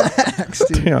podcast. Relax,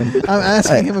 dude. Damn. I'm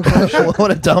asking him a question.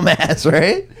 What a dumbass,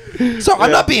 right? So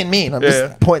I'm not being mean. I'm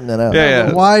just pointing that out. Yeah,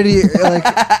 yeah. Why do you like?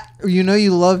 You know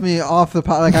you love me off the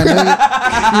pod. Like I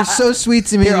know you're so sweet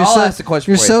to me. Here, you're I'll so, ask the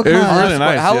question You're for so you. It was kind. really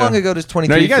nice. How yeah. long ago does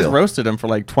 23 No, you guys feel? roasted him for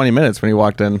like 20 minutes when he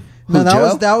walked in. No, Who,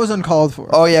 that Joe? was uncalled for.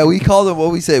 Oh yeah, we called him.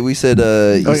 What we said? We said, you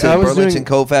I said was Burlington doing-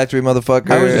 Coat Factory, motherfucker.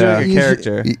 I was Yeah. doing a You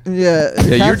character. Yeah,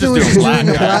 you're Captain just was doing black a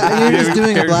guy. black. You're just You're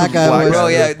doing a black guy black voice. Bro,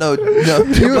 yeah, no.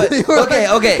 You were like-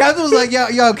 Okay. Captain was like,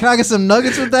 yo, can I get some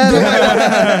nuggets with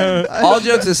that? All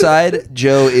jokes aside,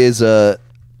 Joe is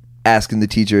asking the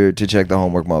teacher to check the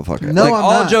homework, motherfucker. No, like, I'm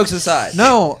all not. jokes aside.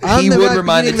 No, I'm he the would guy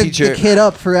remind the beating teacher. the kid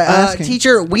up for asking.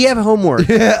 Teacher, we have homework.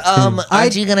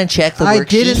 Aren't you gonna check the I worksheet?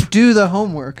 didn't do the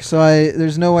homework, so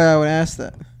there's no way I would ask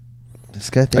that.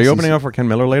 This guy thinks Are you he's- opening up for Ken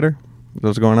Miller later? Is that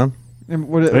what's going on? And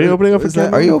what, Are you opening up for is that-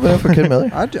 Ken Are you opening up for Ken Miller?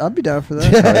 I'd be down for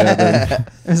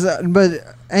that. Is that- but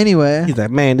anyway, He's like,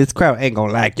 man, this crowd ain't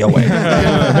gonna like your way.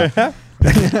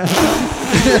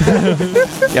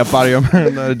 Yeah, body armor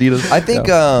and Adidas.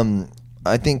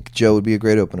 I think Joe would be a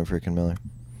great opener for Ken Miller.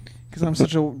 because I'm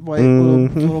such a white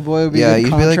little boy, would be Yeah, a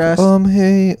good you'd be like, contrast.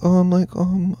 hey,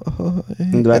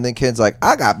 and then Ken's like,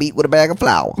 I got beat with a bag of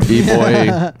flour.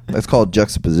 B-boy. That's called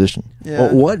juxtaposition.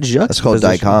 yeah. What That's called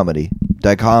dichotomy.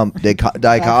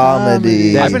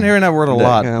 Dichotomy. I've been hearing that word a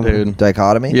lot, dude.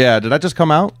 Dichotomy. Yeah, did that just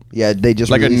come out? Yeah, they just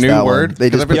Like a released new that word? One. They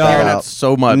 'Cause just I've been put that hearing that out.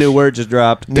 so much. New word just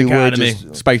dropped. New word Dichotomy.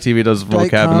 just- Spike TV does vocab in the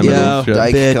Dichotomy. middle Yeah, of shit.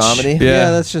 Dyke bitch. comedy.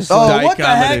 Yeah, that's just. Oh, like, what the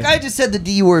comedy. heck? I just said the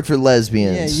D word for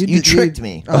lesbians. Yeah, you tricked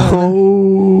me.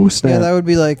 Oh, yeah, snap. that would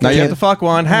be like. Now you have to fuck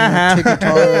one. Ha Take ha.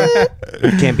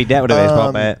 guitar. Can't beat that with a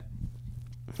baseball bat.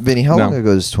 Vinny, how No. long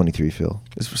ago does 23 feel?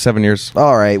 It's 7 years.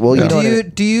 All right. Well, you know.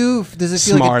 Do you? Does it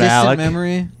feel like a Smart distant Alec.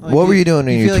 memory? Like What were you doing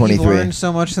when you were feel like you've 23? learned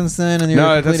so much since then, and you're a No,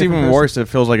 completely that's even different worse. It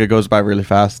feels like it goes by really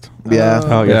fast. Yeah.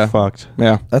 Oh, you're Yeah. fucked.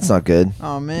 Yeah. That's not good. person.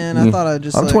 Oh man, I thought I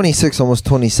just. I'm like, 26, almost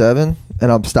 27,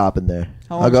 and I'm stopping there.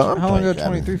 How I'll long, go. how long ago?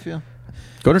 27. 23 feel?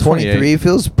 Go to 23 28.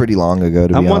 feels pretty long ago,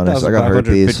 to I'm be honest. I got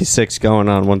herpes. 1,556 going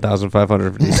on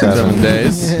 1,557 7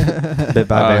 days. Bit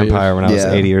by Oh, vampire when I was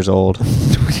yeah. 80 years old.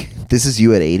 This is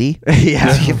you at 80?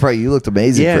 Yeah. Bro, you looked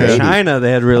amazing Yeah, for in 80. China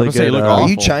they had really I was gonna say, good. you look Are awful.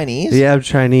 you Chinese? Yeah, I'm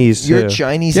Chinese. You're too.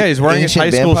 Chinese. Yeah, he's wearing his high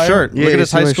ancient school vampire? shirt. Yeah, Look at you his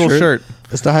see high my school shirt.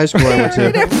 That's the high school I went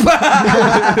to.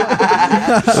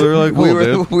 So we're like, We cool, were,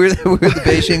 dude. we're the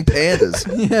Beijing Pandas.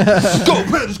 Let's go,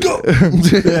 Pandas, go!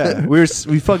 Yeah,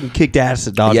 we fucking kicked ass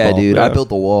at dodgeball. Yeah, dude, Yeah. I built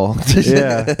the wall.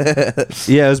 Yeah,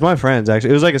 yeah, it was my friends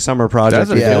actually. It was like a summer project.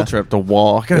 That's a Yeah. field trip to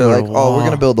walk. They're like, oh, we're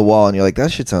gonna build the wall, and you're like,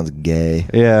 that shit sounds gay.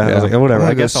 Yeah, I was like, oh, whatever. I'm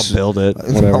I gonna guess go I'll build it.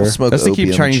 Whatever. I'll smoke That's to opium keep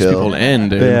and Chinese chill. people in,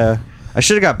 dude. Yeah, I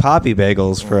should have got poppy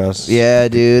bagels for us. Yeah,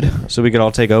 dude. so we could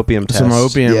all take opium tests. Some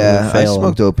opium. Yeah, I fail 'em.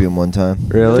 smoked opium one time.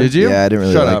 Really? Did you? Yeah, I didn't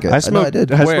really Shut like up. it. I know I smoked.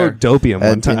 did. I Where? smoked opium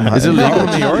one time. Is it legal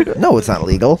in New York? No, it's not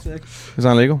legal. Is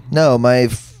that legal? No,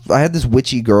 I had this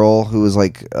witchy girl who was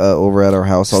like over at our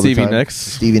house all Stevie the time. Nicks?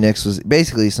 Stevie Nicks was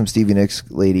basically some Stevie Nicks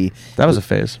lady. That was a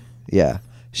phase. Yeah.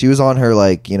 She was on her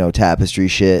like, tapestry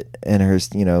shit and her,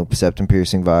 septum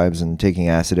piercing vibes and taking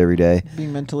acid every day.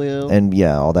 Being mentally ill. And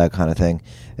yeah, all that kind of thing.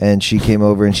 And she came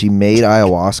over and she made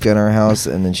ayahuasca in our house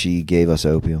and then she gave us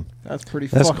opium. That's pretty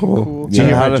That's fucking cool. cool. Do you Yeah.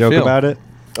 know how How'd to it joke feel? about it?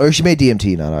 Or she made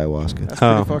DMT, not ayahuasca. That's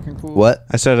pretty Oh. fucking cool. What?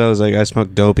 I said I was like I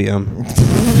smoked dopium.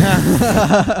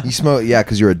 You smoke? Yeah,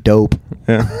 because you're a dope.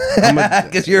 Yeah,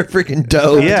 Because you're a freaking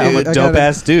dope. yeah, I'm dude. a dope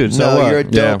ass dude. So no, what? you're a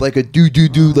dope, Yeah. like a do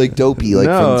like dopey, like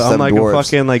no, from Seven I'm like Dwarfs.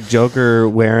 a fucking like Joker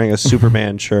wearing a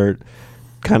Superman shirt,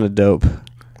 kind of dope.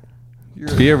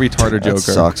 Be a retarded That joker.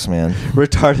 sucks, man.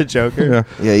 Retarded Joker.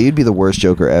 Yeah. Yeah, you'd be the worst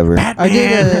Joker ever. I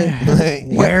did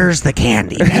Where's the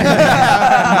candy?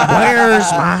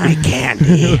 Where's my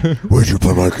candy? Where'd you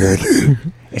put my candy?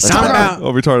 It's not about.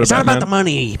 Oh, retarded It's not about Batman. the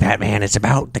money, Batman. It's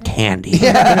about the candy.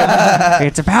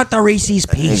 It's about the Reese's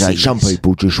Pieces. Some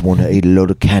people just want to eat a lot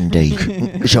of candy.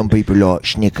 Some people like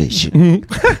Snickers.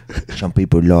 Some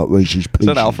people like Reese's Pieces. Is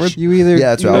that Alfred? You either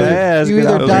Yeah, it's you Alfred. either, Yeah, it's you good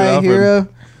either Alfred. die a Alfred. hero.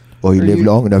 Or you Or live you-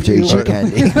 long enough to you eat some work-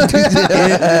 candy. You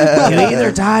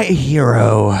either die a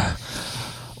hero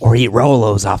or eat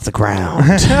Rolos off the ground.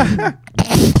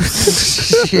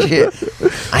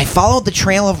 I followed the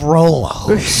trail of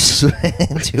Rolos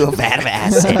into a vat of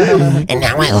acid, and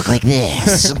now I look like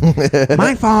this.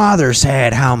 My father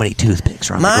said how many toothpicks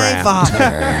are on the ground. My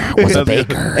father was a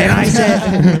baker. And I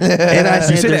said,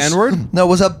 You said the "There's- N-word? No, it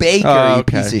was a baker, Oh, you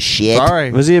okay. piece of shit.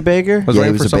 Sorry. Was he a baker? I was Yeah,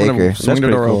 waiting he for was a someone baker. to swing the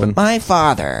pretty door cool. open.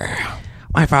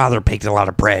 My father baked a lot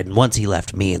of bread, and once he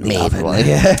left me in the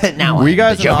oven. Now Were you I'm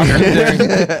guys the in Joker.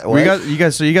 Austin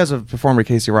during? So you guys have performed at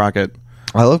Casey Rocket.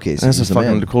 I love Casey. This He's is the fucking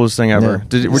man. the coolest thing ever. Yeah.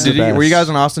 Did, He's did the you, were you best. guys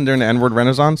in Austin during the N-word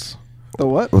Renaissance? The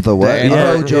what? With the what?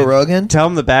 Yeah. Oh, Joe Rogan? Tell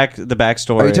him the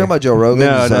backstory. Are you talking about Joe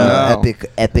Rogan's No.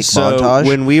 epic So, montage?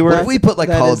 when we were- What if we put like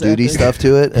That Call is of Duty epic. stuff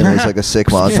to it and it's like a sick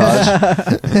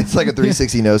montage? It's like a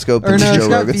 360 no scope. Or and no, Joe it's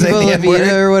got Rogan Viva saying La the N-word.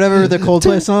 Vida or whatever, the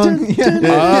Coldplay song.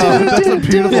 Oh, that's a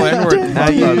beautiful N-word. I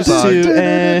used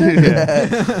to.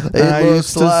 It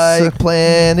looks like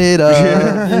Planet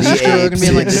Earth, Joe the Rogan apes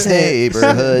being in like, the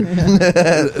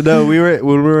neighborhood. No, when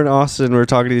we were in Austin, we were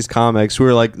talking to these comics. We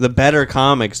were like the better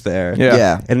comics there. Yeah.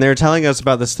 Yeah. And they were telling us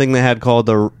about this thing they had called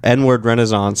the N-word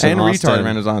Renaissance in And Austin. retard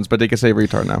Renaissance, but they can say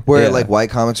retard now. Where Yeah. like white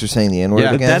comics are saying the N-word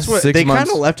Yeah, again. That's what 6 they kind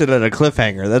months. of left it at a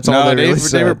cliffhanger. That's all No, they they, really they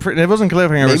said. were. It wasn't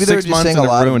cliffhanger. It Maybe was they were 6 just months saying and a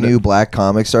it lot of ruined new it. black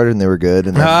comics started and they were good,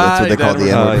 and that's what they called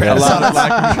the N-word. A lot of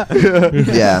Renaissance.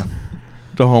 black. Yeah,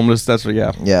 The homeless. That's what.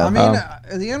 Yeah. yeah. I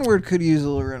mean, the N-word could use a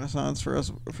little renaissance for us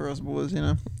boys, you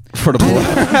know. For the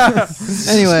boys.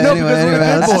 Anyway, No, anyway, because we're the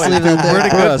let's good just leave it at boys. We're the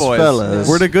that. good Us boys. fellas.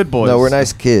 We're the good boys. no, we're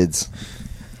nice kids.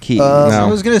 Key. No. I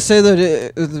was gonna say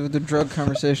that the drug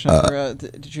conversation. I forgot.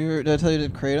 Did I tell you to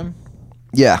kratom?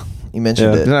 Yeah, you mentioned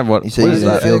Yeah. it. Didn't have what? You said What you is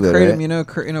didn't that? feel good, kratom, right? you know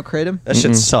kratom. that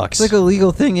shit sucks. It's like a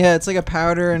legal thing. Yeah, it's like a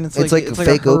powder, and it's like like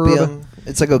fake a herb. opium.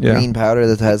 It's like a Yeah. green powder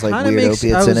that has like Kinda weird makes,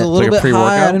 opiates I was in a it. little Like a bit high.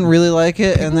 pre-workout? I didn't really like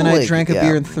it, and then I Like, drank a yeah.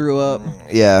 beer and threw up.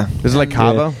 Yeah, Is it like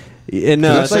kava? Yeah,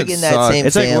 no, That's it's like it in that sucks. same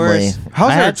It's like family. worse. How's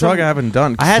I there a had drug some- I haven't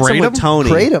done? I had some with Kratom? Tony.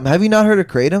 Kratom. Have you not heard of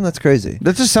kratom? That's crazy.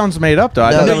 That just sounds made up, though.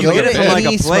 I No, don't no, know. you go get to it from, like,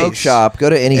 any a smoke place. shop. Go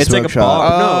to any It's smoke like a shop.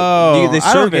 bar. Oh, No, they I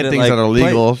don't serve get it at, things like, that are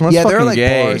legal. That's Yeah, there are fucking like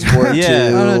gay. bars for it Yeah. too. I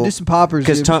don't know, do some poppers.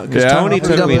 Because dude. Tony Yeah. took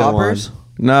Have you me done to one. poppers?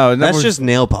 No, That's just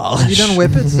nail polish. You done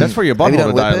whippets? That's for your Have you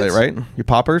butthole done to dilate, whippets? right? Your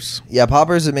poppers. Yeah,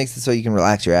 poppers. It makes it so you can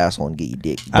relax your asshole and get your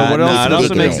dick. But what else no, it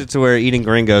is also it makes do? it to where eating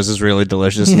gringos is really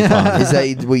delicious and fun. Is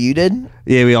that what you did?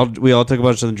 Yeah, we all took a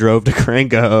bunch and drove to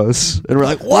Gringos, and we're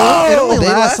like, Whoa! It only They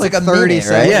lasts last like like a 30 minute,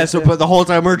 seconds. right? yeah. So, but the whole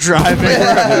time we're driving,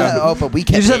 Oh, but we You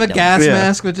kept just have a hitting gas Yeah.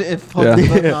 mask with it holds Yeah.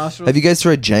 above nostrils. Have you guys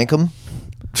tried Jankum?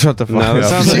 Shut the fuck No, that up.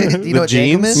 sounds like Do you know the what Jankum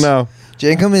jeans. is? No.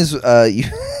 Jankum is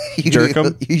you Jerk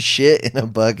 'em? you shit in a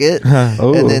bucket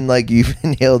Oh. and then like you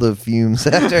inhale the fumes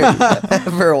after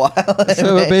a while.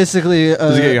 So basically, it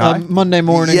get you high? Monday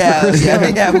morning for Yeah, Christmas.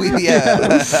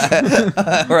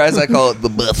 or as I call it, the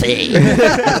buffet.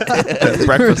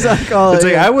 Breakfast. It's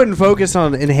like I wouldn't focus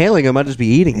on inhaling them. I'd just be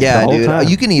eating it Yeah, the whole dude, time.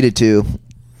 you can eat it too.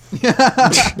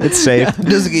 It's safe. It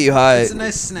doesn't get you high, It's a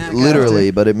nice snack. literally,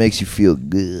 after. but it makes you feel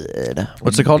good.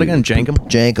 What's it called again? Jankum?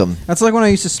 Jankum. That's like when I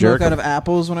used to smoke Jerk 'em. out of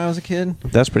apples when I was a kid.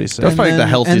 That's pretty sick. That's probably the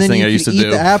healthiest and then thing you I used could to eat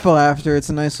do. the apple after. It's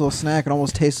a nice little snack. It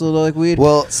almost tastes a little like weed.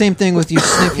 Well, same thing with you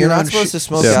sniff you're your not own supposed to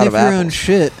smoke sniff out of your own apples.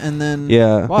 shit and then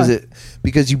Yeah. Why?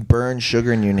 Because you burn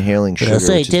sugar and you're inhaling sugar. They'll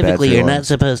say which is bad typically for you're your not lungs.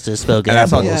 supposed to smoke And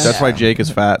that's, apples. Yeah. that's why Jake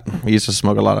is fat. He used to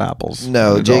smoke a lot of apples.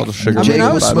 No, It's all Jake. the sugar. I mean, Jake I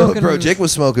was was smoking, smoking- bro. Jake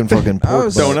was smoking fucking I pork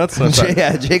was- butt. Donuts? That's right.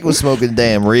 Yeah, Jake was smoking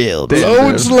damn real. Slow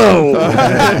and slow. No,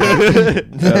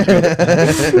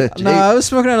 I was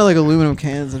smoking out of like aluminum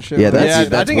cans and shit. Yeah, But that's- Yeah, I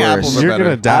that's think worse. apples are You're better.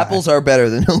 gonna die. Apples are better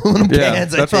than aluminum Yeah,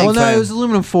 cans. I that's what think. well, no, saying. it was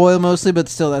aluminum foil mostly, but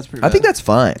still, that's pretty. I think bad. that's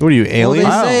fine. What are you, Well, alien? they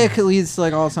Wow. say it leads to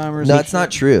like Alzheimer's. No, and it's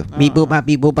not shit. true. Beep boop bop,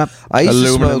 beep boop bop. I used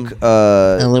Aluminum. to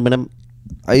smoke. Aluminum.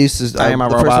 I used to. I am a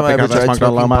the first robot time I ever because I tried smoked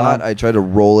smoking aluminum. pot, I tried to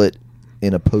roll it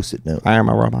in a post-it note. I am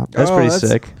a robot. That's Oh, pretty that's-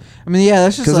 sick. I mean, yeah,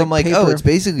 that's just Because like I'm like, paper. oh, it's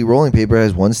basically rolling paper. It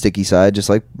has one sticky side, just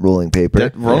like rolling paper.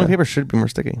 That rolling paper should be more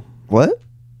sticky. What?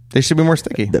 They should be more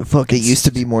sticky. It used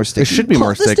to be more sticky. It should be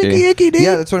more sticky.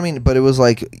 Yeah, that's what I mean. But it was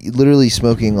like literally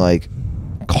smoking like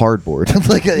cardboard.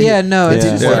 like Yeah, no, it's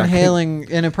Yeah. just Yeah. inhaling,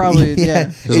 and it probably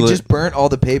yeah. It just burnt all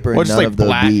the paper and Well, just none like of the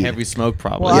black, weed. heavy smoke,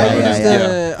 probably. Well, Yeah, I yeah, used,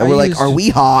 yeah. I And we're like, used- are we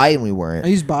high? And we I weren't.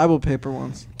 used Bible paper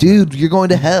once. Dude, you're going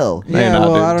to hell. No, you're Yeah, not,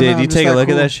 well, dude. I don't know, Did I'm you just take a that look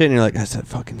at cool. that shit and you're like, that's that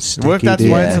fucking sticky, What if that's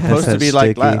dude. why it's That's supposed to that be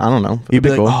like sticky. that? I don't know. You'd be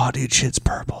That'd like, cool. oh, dude, shit's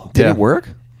purple. Did Yeah. it work?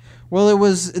 Well, it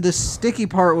was the sticky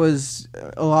part was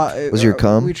a lot. Was your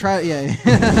cum? We tried, yeah.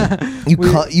 You We-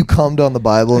 you cummed on the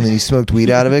Bible and then you smoked weed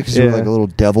out of it because you were Yeah. like a little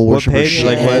devil What worshiper. page?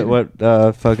 Like shithead.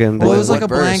 what fucking? Well, it was What like a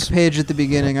verse? blank page at the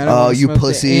beginning. I don't Oh, wanna you smoke the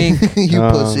pussy! ink. You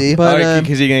Oh. pussy! But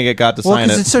Because you're going to get God to well, sign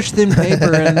because it. it's such thin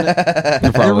paper, and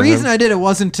the Probably. reason I did it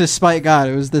wasn't to spite God.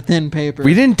 It was the thin paper.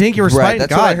 We didn't think you were Right, spiting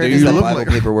that's what I God, heard. dude. Is You that look Bible like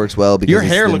paper works well because your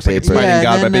it's hair thin looks like it's paper. spiting Yeah,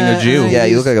 God by then, being a Jew. Yeah,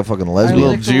 you look like a fucking I lesbian.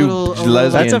 Little licked a Jew little- a lesbian. little-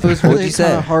 That's a- it was what'd really you say?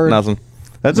 kinda hard. Nothing.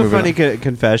 That's a Moving funny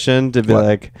confession to be What?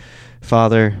 like,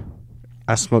 Father,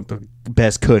 I smoked the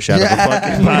best kush out of the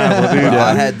fucking Bible, dude. Bro,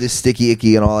 I had this sticky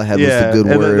icky, and all I had was the good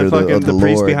and word then of the fucking the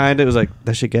priest Lord. behind it was like,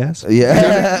 that shit gas.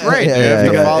 Yeah, Great, yeah, dude. yeah,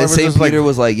 The yeah. father And was St. just like- Peter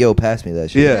was like, "Yo, pass me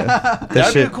that shit." Yeah, that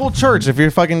That'd be a shit. cool church if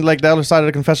you're fucking like the other side of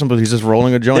the confession booth. He's just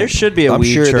rolling a joint. There should be a I'm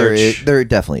weed sure church. there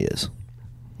definitely is.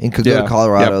 In go Yeah. to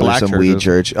Colorado, Yeah, there's black some weed churches.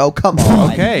 church. Oh, come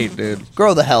on. Okay, dude.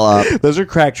 Grow the hell up. Those are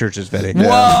crack churches, Betty.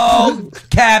 Whoa,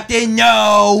 Captain,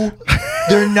 no.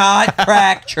 They're not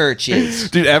crack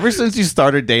churches. Dude, ever since you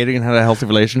started dating and had a healthy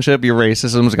relationship, your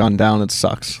racism's gone down. It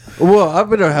sucks. Well, I've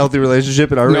been in a healthy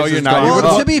relationship, and our No, race you're is not. gone. You're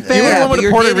Well, with- to be you're fair, with one with but a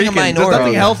you're Puerto dating a Rican. There's minority.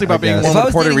 nothing healthy about being guess. one If with I a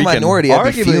was Puerto dating a Rican. minority,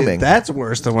 I'd be Arguably, fuming. that's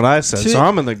worse than what I said, so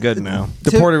I'm in the good now.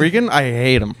 The Puerto Rican, I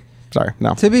hate him. Sorry,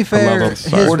 no. To be fair, I love his him.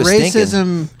 Sorry. Or to stinking.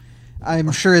 racism,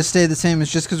 I'm sure has stayed the same.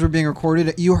 It's just because we're being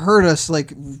recorded. You heard us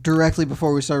like directly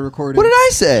before we started recording. What did I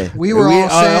say? We were all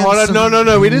saying hold on, some-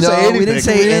 no. We didn't No, say we anything. didn't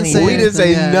say anything. We didn't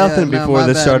say Yeah, nothing yeah, no, before my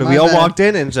this bad, started. my We all bad. walked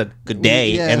in and said good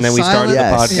day, Yeah, and then we started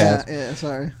silent. the Yes. podcast. Yeah,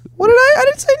 sorry. What did I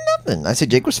didn't say nothing. I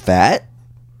said Jake was fat.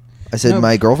 I said No,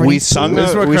 my girlfriend. we eats sung food.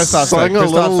 This is what we Christophe sung said. a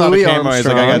Christophe little saw the Louis camera. He's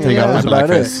like, I gotta Armstrong. take Yeah, off that's my about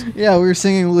blackface. it. Yeah, we were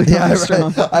singing Louis Yeah,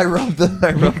 Armstrong. I rubbed him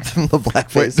the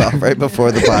blackface off right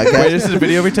before the podcast. Wait, this is a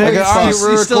video we take? Okay, all right, You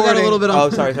we're still got a recording. little bit on. Oh,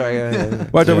 sorry.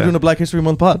 Why are we doing a Black History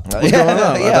Month pod? What's going on?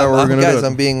 I thought we were gonna guys, do it.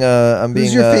 I'm being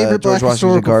Who's your favorite George black Washington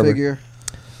historical Carver. figure?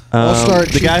 I'll start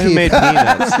The Chief guy who Keef. made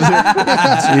peanuts.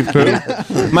 Chief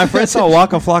Keef. My friend saw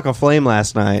Walk a Flock of Flame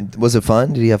last night. Was it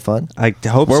fun? Did he have fun? I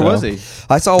hope Where so. was he?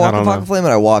 I saw Walk I the don't Flock know. of Flame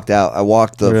and I walked out. I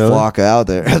walked the Really? flock out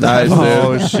there. Nice, dude.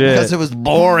 Oh Because shit! it was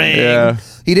boring. Yeah.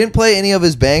 He didn't play any of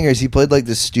his bangers. He played like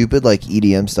this stupid like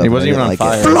EDM stuff. He and I wasn't even didn't on like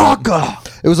fire.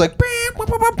 it. It was like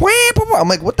I'm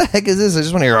like, what the heck is this? I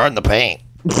just want to hear Art in the Paint.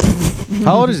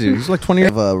 How old is he? He's like 20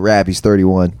 years Of a rap, he's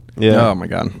 31. Yeah. Oh my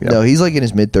god. Yeah. No, he's like in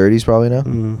his mid 30s probably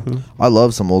now. I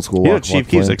love some old school. You know, Walk, Chief Walk,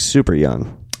 Keef's Flame. like super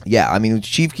young. Yeah, I mean,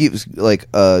 Chief Keef was like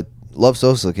Love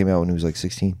Sosa came out when he was like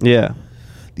 16. Yeah.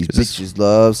 These bitches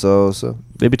love Sosa.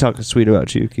 They be talking sweet about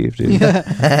Chief Keef, dude.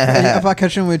 Yeah. If I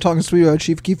catch him when we're talking sweet about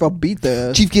Chief Keef, I'll beat their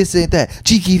ass. Chief Keef ain't that.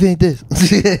 Chief Keef ain't this.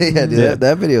 Yeah, dude,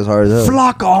 that video's hard as hell.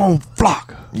 Flock on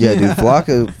flock. Yeah, dude.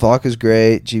 Flock is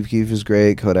great. Chief Keef is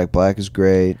great. Kodak Black is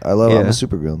great. I love I'm a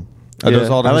super groom. Are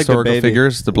those all the I like the historical baby.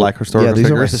 figures? The black historical Yeah, these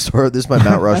figures? are this is my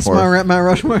Mount Rushmore. That's my Mount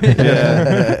Rushmore.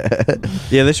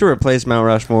 Yeah, they should replace Mount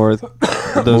Rushmore with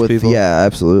those people. Yeah,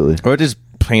 absolutely. Or just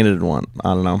painted one.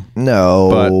 I don't know.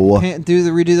 No. Can't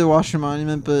redo the Washington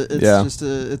Monument, but it's Yeah. just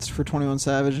it's for 21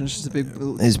 Savage, and it's just a big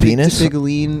His penis? big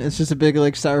lean. It's just a big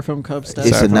like styrofoam cup.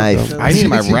 It's a knife. I need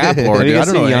my rap lord, Have you dude. I guys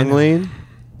don't know. seen Young Lean?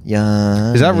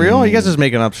 Young. Is that real? You guys just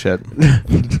making up shit.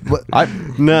 What? I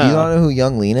No. You don't know who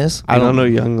Young Lean is? I don't know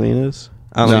who Young Lean is.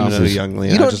 I don't No. even know who Young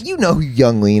Lean is. You don't. You know who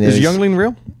Young Lean is? Is Youngling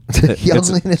real? Young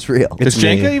Lean is real. It's Is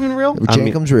Janka me. even real?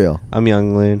 Jankum's real. I'm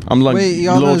Young Lean. I'm like Wait,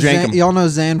 y'all little know Jankum. y'all know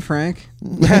Zan Frank?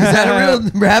 Is that a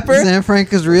real rapper? Zan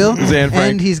Frank is real. Zan Frank.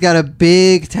 And he's got a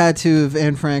big tattoo of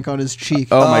Anne Frank on his cheek.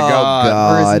 Oh my god.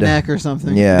 Or his God. neck or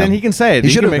something. Yeah. Then he can say it. He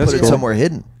should can have make put it cool. somewhere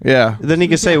hidden. Yeah. Then he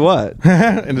can say what?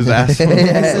 In his ass.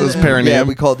 His perineum. Yeah,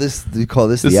 we call this This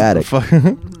the is attic.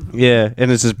 Yeah, and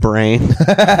it's his brain.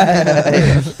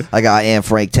 I got Anne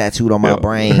Frank tattooed on my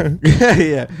brain.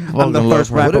 Yeah, I'm the first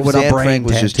What rapper if with a Anne brain Frank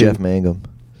was just tattoo. Jeff Mangum?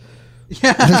 Who's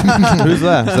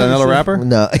that? Is that another rapper?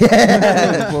 No. What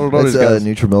about That's these guys?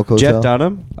 Nutri-Milk Hotel. Jeff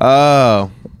Dunham.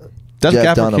 Oh. Death Jeff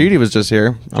Cab for Dunham. Cutie was just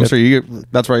here. I'm sure you.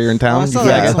 That's why you're in town. Oh, I saw You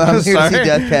that. faggot. I'm here to see Sorry.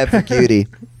 Death Cab for Cutie.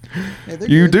 Yeah, they're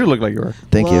You good. do look like you are.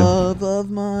 Thank you. Love of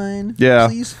mine. Yeah.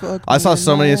 Please fuck I saw me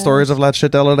so many more. stories of that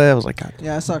shit the other day. I was like, God.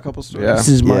 Yeah, I saw a couple stories. Yeah. This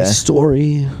is my Yeah.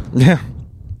 story. Yeah.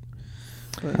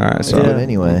 But, All right. So But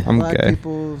anyway. I'm black gay.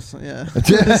 people, so, yeah.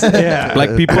 Yeah,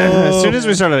 Black people. As soon as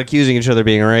we started accusing each other of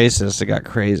being racist, it got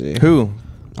crazy. Who?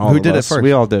 All Who of did it us. first?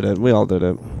 We all did it. We all did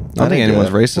it. I don't think anyone's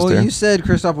racist Well, there. you said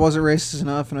Christophe wasn't racist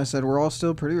enough, and I said we're all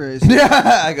still pretty racist.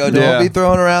 Yeah, I go, don't Yeah. be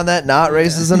throwing around that not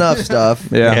racist enough stuff.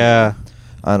 Yeah.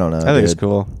 I don't know. I think it's dude.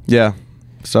 cool. Yeah.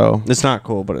 So It's not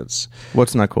cool, but it's.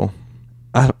 what's not cool?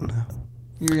 I don't know.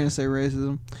 You were gonna say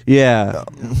racism. Yeah,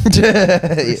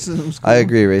 Racism's cool. I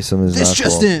agree. Racism is This not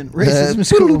just cool. in. Racism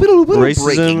is cool.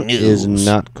 racism is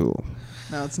not cool.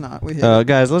 No, it's not. We hit it.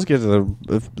 Guys, let's get to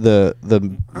the The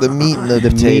meat and the meat and the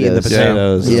potatoes.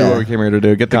 potatoes. This is Yeah. what we came here to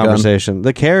do. Get the gun. conversation.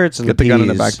 The carrots and Get the the gun in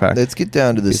the peas. backpack. Let's get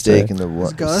down to the Good steak stuff. and the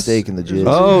Is Gus? steak and the jizz.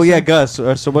 Oh yeah, Gus.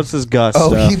 So what's this Gus Oh,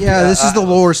 stuff? Yeah, this is the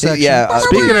lore section. Yeah.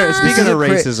 Speaking of This is a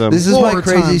racism, this is my Lore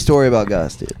crazy time. story about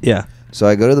Gus, dude. yeah, So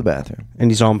I go to the bathroom.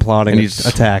 and he's on plotting And an he's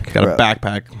attack. got a Bro.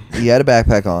 backpack. He had a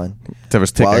backpack on That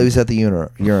was while he ticking. was at the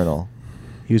urinal.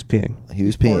 He was peeing. He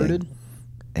was peeing, Farted.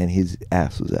 and his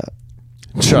ass was out.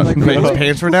 Shut. Like- Wait, his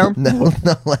pants were down. No,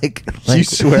 like You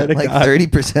swear to like God.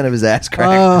 30% of his ass crack.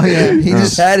 Oh, yeah. he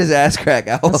just had his ass crack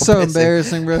out. That's so while pissing.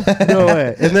 embarrassing, bro. No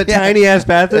way. In that Yeah. tiny ass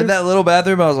bathroom. In that little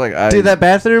bathroom, I was like, Dude, that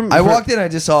bathroom. I walked in, I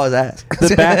just saw his ass.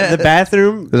 The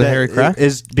bathroom Is it that Harry Crack?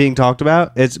 is being talked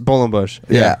about. It's Bullenbush.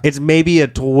 Yeah. It's maybe a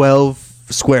 12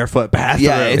 square foot bathroom.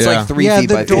 Yeah, it's Yeah. like 3 Yeah, feet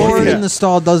the by 4 door feet. in the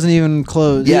stall doesn't even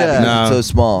close. Yeah, Yeah. because No. it's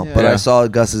so small. Yeah. But Yeah. I saw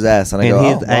Gus's ass, and I And go,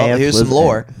 his oh, well, ass here's some was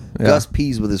lore. Yeah. Gus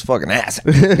pees with his fucking ass.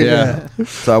 Yeah.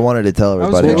 So I wanted to tell I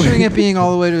was everybody. picturing it being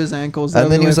all the way to his ankles. That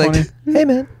And then he would was be like, funny. hey,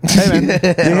 man. Hey, man.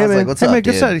 And I was like, what's Hey, up, man,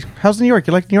 good dude? stuff. How's New York?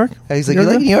 You like New York? And he's like, you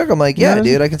like New York? I'm like, yeah,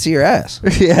 dude, I can see your ass.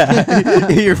 yeah.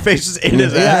 Your face is in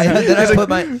his Yeah, ass. and then I put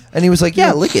my, and he was like,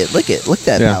 yeah, lick it, lick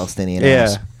that Yeah. Palestinian Yeah.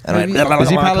 ass. And I, Is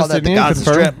he I call that the Palestinian? Gaza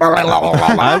Confirmed?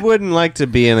 Strip. I wouldn't like to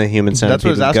be in a human centipede. That's what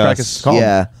his with ass Gus. crack is called.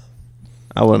 Yeah.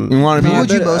 I wouldn't. You want to Who be? would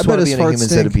you most I want bet to be his in a farts human stink.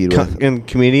 centipede with? In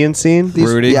comedian scene?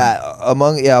 Rudy. Yeah,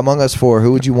 among us four,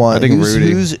 who would you want? I think whose,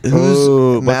 Rudy. Whose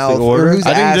Ooh, what's mouth the order? or whose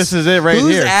I think ass? this is it right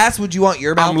whose here. ass would you want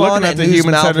your mouth I'm looking on, at and the whose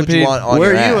human mouth would you centipede. want on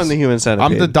Where your are you ass? on the human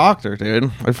centipede? I'm the doctor, dude.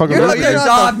 I fucking You're love the it.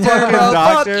 doctor, bro.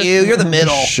 doctor. Fuck you. You're the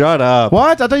middle. Shut up.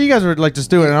 What? I thought you guys were like just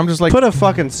doing it. I'm just like, Put a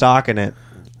fucking sock in it.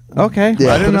 okay.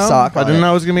 Yeah, I didn't put a know. sock I on didn't it.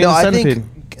 know it was gonna be in No, the I centipede.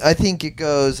 I think it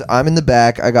goes. I'm in the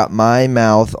back. I got my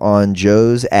mouth on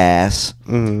Joe's ass,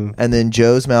 Mm. and then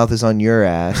Joe's mouth is on your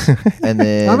ass, and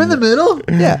then I'm in the middle.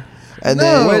 Yeah, and No.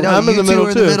 then Wait, I'm in you the two middle are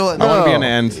in too. the middle. I want to be No. an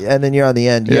end. And then you're on the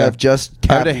end. You Yeah. have just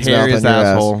I have the Captain's mouth hairiest on your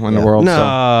asshole ass. in the Yeah. world. No.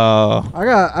 So. I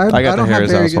don't the have hairiest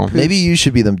very asshole. good. Maybe you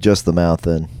should be just the mouth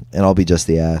then, and I'll be just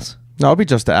the ass. No, I'll be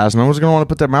just the ass. No one's gonna want to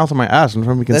put their mouth on my ass. I'm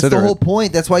trying to be That's the considerate. whole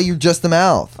point. That's why you're just the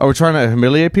mouth. Oh, we're trying to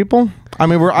humiliate people. I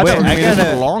mean, I Wait, thought I we made this gotta-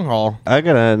 for the long haul. I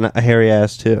got a hairy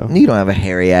ass too. You don't have a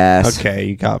hairy ass. Okay,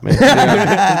 you got me.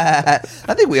 I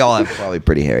think we all have probably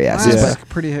pretty hairy asses. Mine's But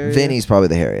pretty hairy. Vinny's probably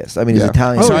the hairiest. I mean, he's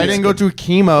Italian. So I didn't go through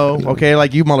chemo, okay,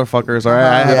 like you motherfuckers. All right,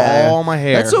 I had all my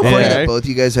hair. That's so funny okay? that both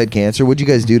you guys had cancer. What'd you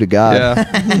guys do to God?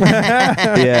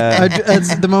 Yeah. Yeah.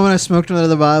 That's the moment I smoked one out of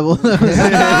the Bible.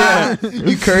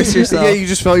 You curse yourself. Yeah, you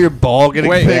just felt your ball getting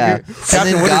Wait, bigger. Yeah. Captain, And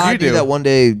then what did God you do? knew that one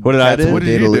day. What did I Captain do? would What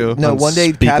did date you a- do? No, one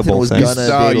day Captain Unspeakable was things. gonna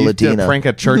So date a you did a Latina. prank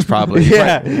at church, probably.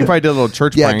 Yeah. You probably did a little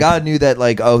church Yeah, prank. God knew that.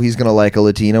 Like, oh, he's gonna like a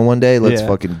Latina one day. Let's Yeah.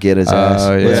 fucking get his ass.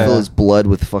 Let's yeah. fill his blood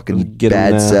with fucking Get him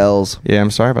bad that. cells. Yeah,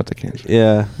 I'm sorry about the cancer.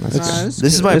 Yeah. This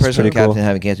is my It's impression of pretty cool. Captain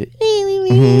having cancer.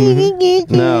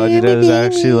 No, dude, that was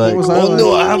actually like. What was that Oh like?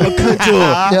 no, I'm a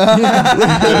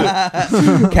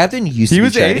country. Captain used to He be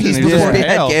was Chinese Asian, he before was he had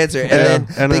pale. cancer, and Yeah, then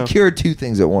I they know. cured two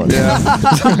things at once.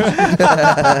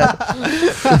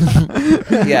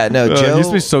 Yeah, no, He Joe. used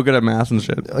to be so good at math and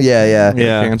shit. Yeah.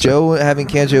 Yeah. Cancer. Joe having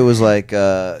cancer was like,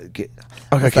 Okay,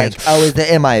 it's like, cancer. oh, is it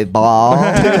in my ball?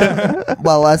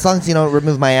 Well, as long as you don't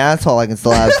remove my asshole, I can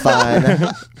still have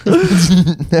fun. Oh,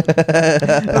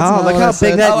 look how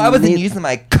big that. Oh, I wasn't need- using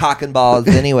my cock and balls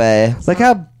anyway. Look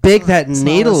how big that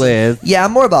needle is. Yeah,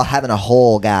 I'm more about having a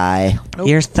hole guy.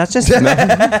 You're such a.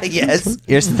 Yes.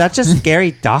 You're such a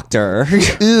scary doctor.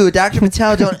 Ooh, Dr.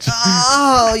 Patel, don't.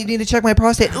 Oh, you need to check my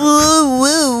prostate. Ooh,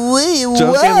 woo, woo,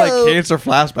 Joe's getting like whoa. cancer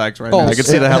flashbacks right now. I can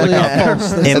see the Hell yeah.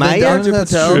 helicopter. And Am then I? Dr.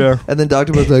 That's Patel, true. and then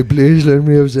Dr. was like, please let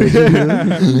me have sex with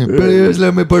you. Please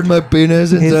let me put my penis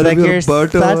He's inside like, of your you're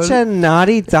butthole. such a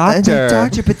naughty And doctor. then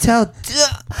Dr. Patel,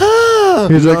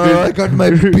 he's like, I got my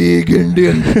big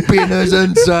Indian penis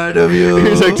inside of you.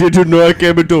 did you know I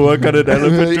came into work on an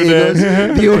elephant He goes,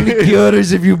 the only cure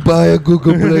is if you buy a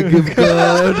Google Play gift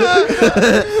card.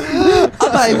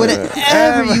 I'll buy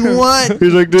whatever you want,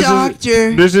 He's like,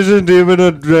 doctor. This isn't even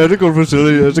a medical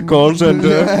facility. It's a call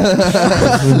center.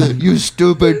 You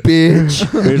stupid bitch.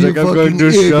 He's You like, I'm going fucking to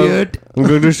idiot. I'm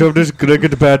going to shove this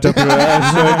cricket bat up your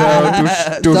ass right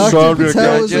now to Dr. solve your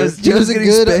Patel was Just he was a getting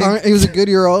good spanked. he was a good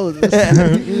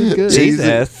urologist. He was good.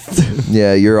 Jesus.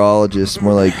 Yeah, urologist,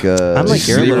 more like I'm like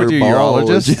your sleeper little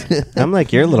urologist. I'm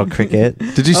like your little cricket.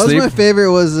 Did you That was sleep? my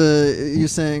favorite. Was you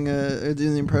saying doing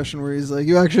the impression where he's like,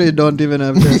 you actually don't even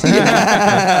have this.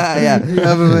 Yeah. You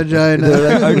have a vagina.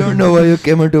 They're like, I don't know why you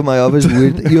came into my office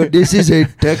with you. This is a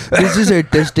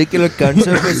testicular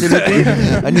cancer facility,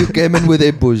 and you came in with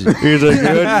a pussy. He's like,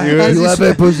 You have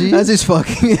a pussy, As he's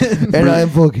fucking it. and I am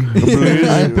fucking.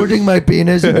 I'm putting my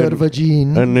penis in your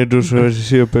vagina. I need to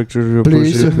see a picture of your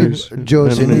Please pussy, send me, please. Joe, I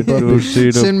send me need to puppy. see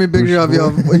the Send me a picture of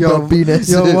your penis.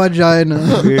 vagina.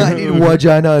 I need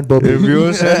vagina and puppy. If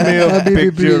you send me a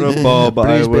picture of Bob,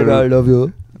 I Please, baby, I will. love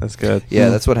you. That's good. Yeah,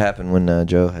 that's what happened when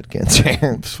Joe had cancer.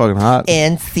 It's fucking hot.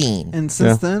 And scene. And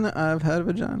since then, I've had a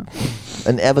vagina.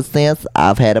 And ever since,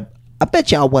 I've had a. I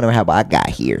bet y'all wonder how I got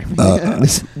here. This I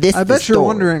is bet the you're story.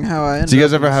 wondering how I ended Do you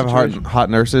guys up ever in have this hot, situation. hot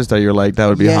nurses that you're like, that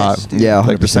would be Yes, hot? dude. Yeah,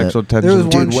 Like the 100%. sexual tension? There was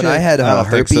one Dude, when chick- I had I don't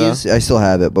think herpes, so. I still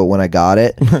have it, but when I got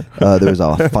it, there was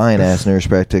a fine ass nurse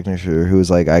practitioner who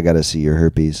was like, "I got to see your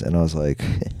herpes," and I was like,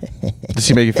 Does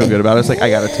she make you feel good about it? It's like,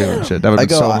 I got it too and shit. That would "I be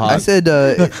go." so hot. I said,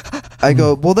 "I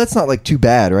go." Well, that's not like too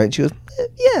bad, right? And she goes,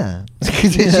 "Yeah." She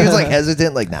was like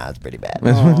hesitant, like, "Nah, it's pretty bad."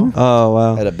 Aw. Oh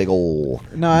wow. I had a big old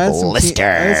No, I had some blister. I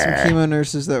had some chemo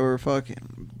nurses that were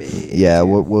fucking big. Yeah,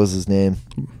 what was his name?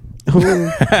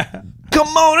 Come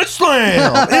on and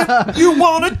slam! If you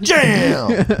want to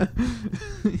jam!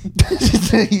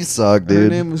 You suck, Her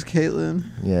dude. name was Caitlin.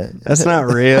 Yeah. That's not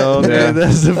real, dude. Yeah.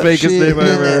 That's the fakest name I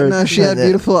ever heard. No, she had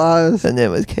beautiful eyes. Her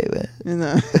name was Caitlin. You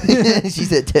know. She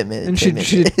said 10 minutes. And 10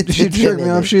 she minutes, she 10 jerked me off.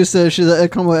 minutes. She said she's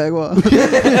like, "Como agua."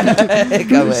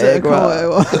 Come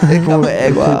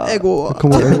Agua. 10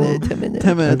 minutes. 10 minutes.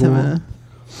 10 minutes.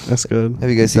 That's good. Have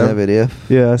you guys seen that video?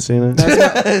 Yeah, I've seen it.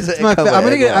 It's my I'm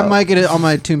gonna get. I might get it on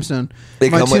my tombstone. They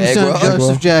My come with egg tombstone, roll?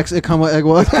 Joseph Jaques. It come with egg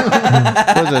roll. What is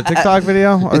it, a TikTok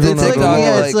video? I It's don't know. a It's like, TikTok,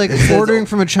 yeah, like, it's like it says- ordering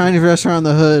from a Chinese restaurant in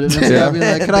the hood, and it's Yeah. like, being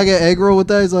like, "Can I get egg roll with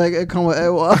that?" He's like, "It come with egg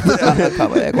roll."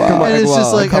 Come with egg roll. And it's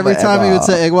just like every time he would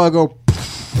say egg roll, I go,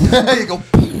 You go,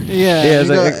 yeah. Yeah, it's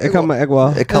you go, like, it come with egg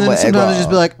wall. it come And then with egg sometimes roll. it just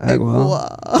be like Egg egg roll. roll.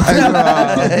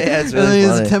 Yeah, it's And then really he's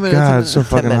funny. 10 minutes. God, 10 it's so minutes.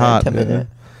 fucking 10 minutes, hot. 10 minutes.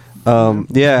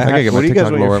 Yeah. I gotta get my What do you guys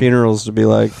TikTok want your lower. funerals to be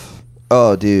like?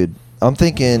 Oh, dude. I'm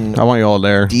thinking. I want you all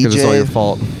there because it's all your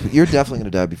fault. You're definitely gonna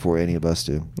die before any of us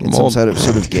do. In some sort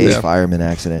of gay fireman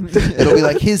accident. It'll be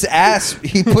like his ass.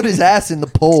 He put his ass in the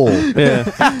pole.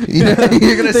 Yeah. You're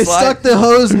gonna. They stuck the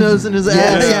hose nose in his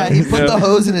ass. Yeah, he put the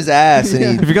hose in his ass,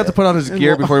 and He forgot to put on his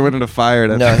gear before he went into fire.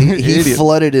 he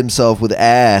flooded himself with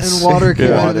ass And water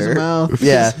came out of his mouth.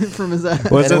 Yeah. From his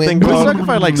ass. What's that thing called?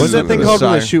 What's that thing called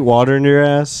when they shoot water into your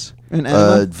ass? An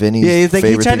enema? Vinny's Yeah, he's like,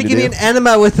 he favorite tried to thing give me do. an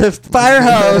enema with a fire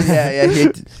hose.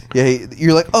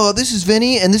 You're like, oh, this is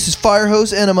Vinny, and this is fire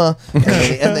hose enema,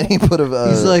 and then he put a.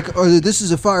 He's like, oh, this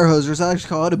is a fire hose, or as I actually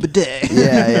call it, a bidet.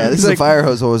 Yeah, this is a fire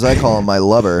hose, or as I call him, my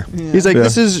lover. Yeah. He's like,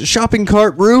 this is shopping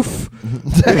cart roof.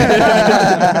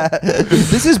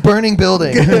 This is burning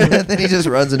building. And then he just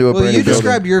runs into a Well, burning you building.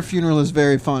 described your funeral as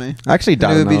very funny. I actually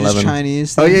died It would in be just 9/11.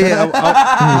 Chinese. Oh yeah.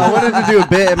 I wanted to do a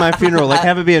bit at my funeral, like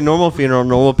have it be a normal funeral,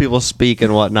 normal people speak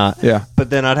and whatnot. Yeah. But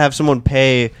then I'd have someone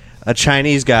pay a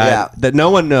Chinese guy Yeah. that no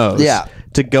one knows. Yeah.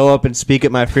 To go up and speak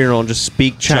at my funeral and just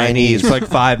speak Chinese for like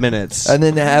 5 minutes. And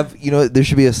then have there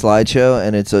should be a slideshow,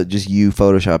 and it's just you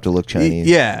Photoshop to look Chinese.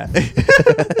 Yeah.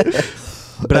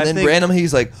 But and then randomly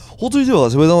he's like, "What do you do?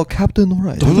 With Captain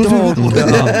Right." he's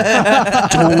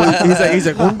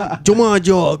like,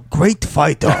 you're a great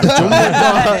fighter.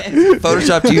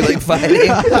 Photoshopped you like fighting. You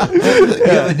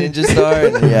have a ninja star.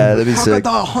 And, yeah, that'd be sick.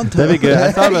 That'd be good.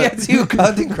 I thought Yeah, it's you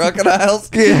hunting crocodiles.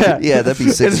 Yeah. Yeah, that'd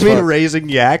be sick. It's as me fuck. raising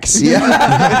yaks.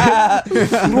 Yeah.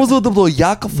 It was a little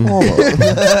yak follow. He's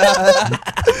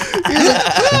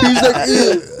like,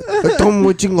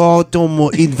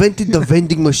 invented the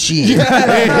vending machine.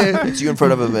 It's you in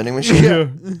front of a vending machine.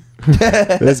 That's good.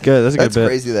 That's a good That's bit.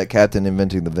 crazy that Captain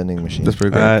inventing the vending machine. That's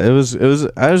pretty great. It was.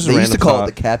 I was. They used to call it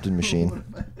the Captain machine.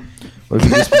 What if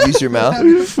you just use your mouth?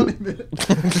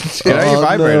 Get out your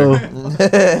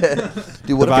vibrator.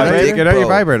 Dude, what if Vibrator? Get out your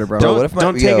vibrator, bro. Bro, what if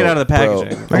Don't take it out of the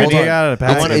packaging. We're gonna take it out of the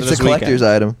packaging. It's a this collector's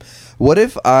weekend. item. What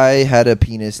if I had a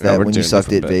penis that we're when you doing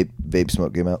sucked it, different vape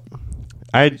smoke came out?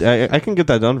 I can get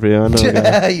that done for you. I know a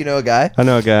guy. You know a guy? I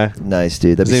know a guy. Nice,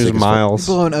 dude. That'd His be name's sick as fuck. Miles.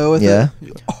 Blow an O with Yeah.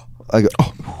 it. I go.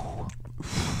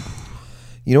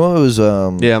 You know what was?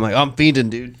 Yeah, I'm like, I'm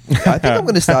fiending, dude. I think I'm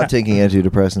gonna stop taking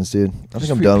antidepressants, dude. I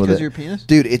think I'm done with Because it. of your penis?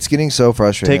 Dude, it's getting so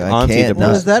frustrating. Take I can't antidepressants. Well,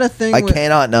 nut. is that a thing? I with-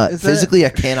 cannot nut. is that- Physically, I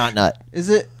cannot nut Is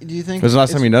it? Do you think? When's the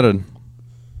last time you nutted?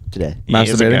 today.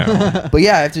 Masturbating? But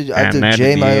yeah, I have to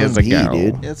J my own pee,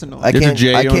 dude. Yeah, it's annoying. I You have can't. to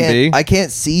J I your own pee? can't. I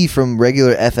can't see from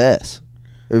regular FS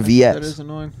or That is VS.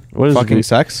 annoying. What is Fucking it?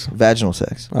 sex? Vaginal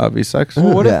sex. V-sex?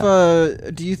 Well, what Yeah.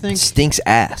 if? Do you think? Stinks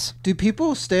ass. Do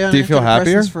people stay on Do you feel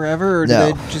happier? antidepressants forever, or do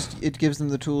No. they just it gives them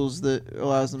the tools that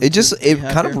allows them? It just to be kind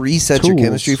of happier? resets your Tools.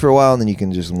 chemistry for a while, and then you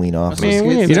can just wean off. Man, it.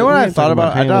 we ain't You know what I ain't thought talking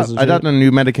about? about handles and I got shit. a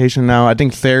new medication now. I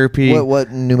think therapy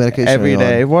What new medication? are every you on?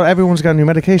 day. Well, everyone's got a new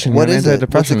medication. What man, is it?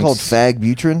 What's it antidepressants. called?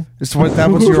 Fagbutrin. It's what that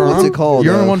was you're What's on. it called?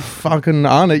 You're the one fucking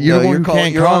on it. You're No, the one you're who called-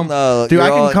 can't you're come. on the- Dude, I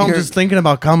you're can on- come you're- just thinking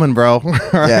about coming, bro.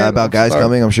 Yeah, about guys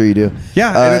coming. I'm sure you do.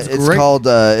 Yeah, and it's great. called.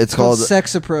 It's Called called.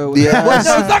 Sexapro. Yeah. No, it's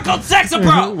not called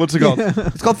Sexapro. What's it called?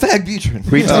 It's called Fagbutrin.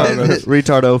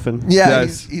 Retard open. Yeah,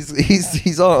 Yes.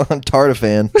 he's on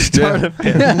Tartafan.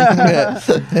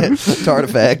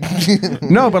 Tartafag.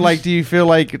 No, but like, do you feel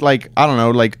like I don't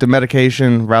know, like the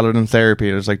medication rather than therapy?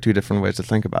 There's like two different ways to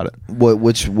think about it.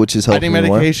 Which is I helping think you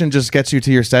more? medication just gets you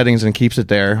to your settings and keeps it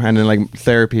there, and then like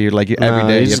therapy, like every Nah,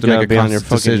 day you you just have to make gotta a be on your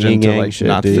conscious fucking decision to yin-yang like shit,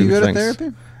 not dude. do Do you go to things.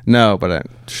 therapy? No,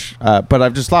 but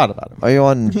I've just thought about it. Are you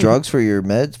on drugs for your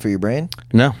meds for your brain?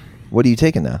 No, What are you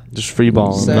taking now? Just free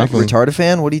balling. Sex. nothing.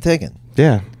 Retardafan? What are you taking?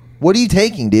 Yeah, What are you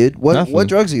taking, dude? What Nothing.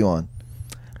 drugs are you on?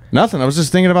 nothing. I was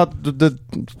just thinking about the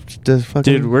fucking.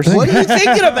 Dude, we're What are you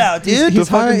thinking about, dude? He's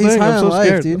high- fucking he's thing. high I'm so on life,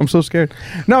 scared. dude. I'm so scared.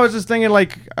 No, I was just thinking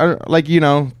like you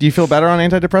know, do you feel better on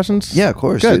antidepressants? Yeah, of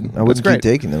course. Good. Dude. I wouldn't That's keep great.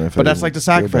 taking them if I But that's didn't like the feel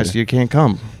sacrifice. better. You can't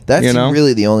come. That's you know?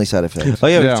 really the only side effect. Oh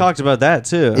yeah, Yeah. we talked about that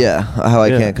too. Yeah, how I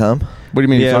Yeah. can't come What do you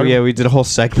mean? Yeah, Fuck? yeah, we did a whole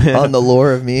segment on the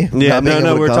lore of me. Yeah, not being able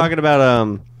no, to we're come. talking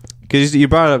about because you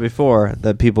brought it up before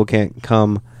that people can't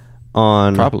come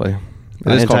on Probably. on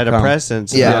It is called cum.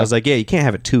 antidepressants. Yeah. Yeah, I was like, yeah, you can't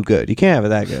have it too good. You can't have it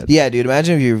that good. Yeah, dude.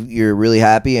 Imagine if you're really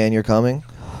happy and you're coming.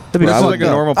 That'd be This I is would like a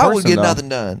go. normal I would person, get though. nothing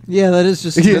done. Yeah, that is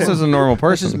just. This is a normal That's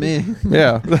person. just me.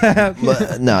 Yeah.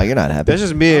 But no, you're not happy. That's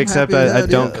just me, I'm except happy I that-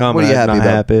 don't yeah. come. What are you and I'm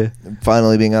happy not about? happy.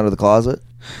 Finally being out of the closet,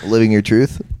 living your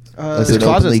truth. As His an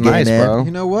closet's openly gay nice, man. bro.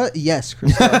 You know what? Yes,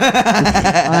 Christophe.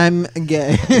 I'm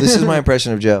gay. This is my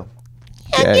impression of Joe.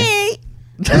 Okay.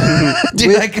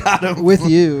 Dude, I got him. With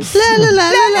you.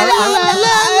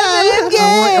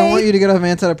 I want you to get off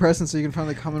antidepressants so you can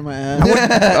finally come in my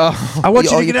ass. I want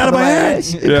you to get out of my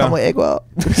ass. Yeah. Come with egg well.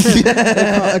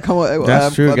 I come with,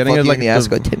 That's true. I'll Getting fuck it you like in the ass.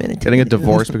 Go 10 minutes. getting a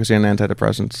divorce because you're on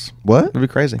antidepressants. What? That'd be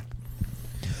crazy.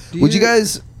 Would you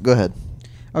guys go ahead?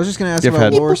 I was just gonna ask Give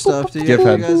about head. lore stuff. Do you Give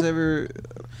head. guys ever?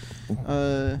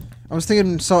 I was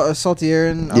thinking Salty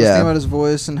Aaron. I was thinking about his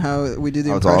voice and how we do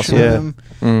the impression of him.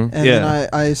 And then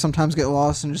I sometimes get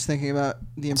lost in just thinking about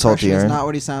the impression is not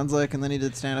what he sounds like. And then he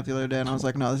did stand up the other day, and I was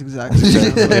like, no, that's exactly.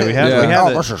 What we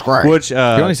have This is great. Which he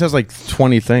only says like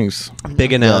 20 things.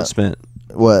 big announcement.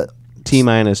 What? T-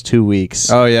 2 weeks.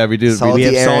 Oh yeah, we do. Salty we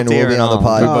have Aaron Salty will be Aaron on the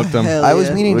pod. We booked him. hell I was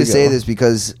yeah. meaning to say this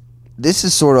because this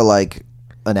is sort of like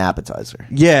an appetizer.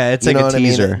 Yeah, it's You like know a what I mean?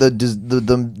 teaser.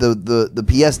 The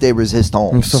pièce de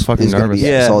résistance. I'm so fucking is gonna nervous. be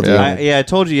Yeah, Salty Aaron. I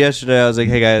told you yesterday. I was like,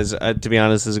 "Hey guys, to be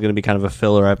honest, this is going to be kind of a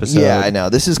filler episode." Yeah, I know.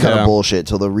 This is kind of bullshit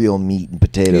till the real meat and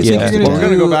potatoes. Yeah. comes You're to Well, we're town.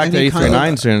 gonna go do back to any A through kind of-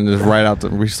 9 soon and just write out.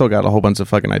 We still got a whole bunch of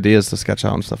fucking ideas to sketch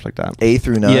out and stuff like that. A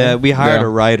through 9. Yeah, we hired Yeah. a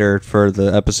writer for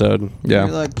the episode. Yeah,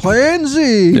 You're like Plan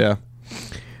Z. yeah.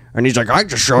 And he's like, I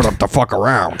just showed up to fuck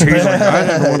around. He's like, I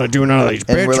didn't want to do none of these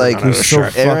And we're like, So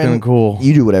fucking Aaron, cool.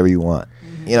 You do whatever you want.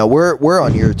 You know, we're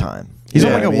on your time. He's You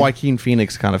know like what a I mean? Joaquin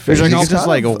Phoenix kind of face. He's like, He's just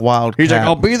like a wild. He's like, cat.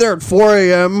 I'll be there at 4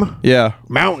 a.m. Yeah.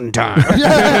 Mountain time.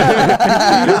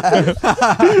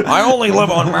 I only live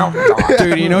on mountain time.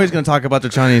 Dude, you know he's gonna talk about the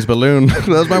Chinese balloon. That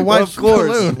was my wife's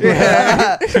balloon.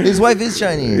 His wife is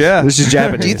Chinese. Yeah. This is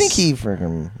Japanese. Do you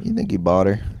think he bought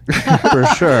her? for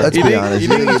sure? Let's be honest. You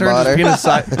You think think he bought her?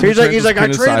 He's like, I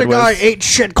traded a guy 8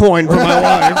 shitcoin for my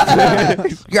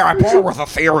wife. Yeah, I bought her with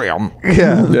Ethereum.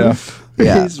 Yeah.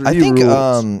 Yeah, He's I think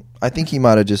ruled. I think he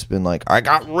might have just been like, I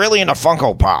got really into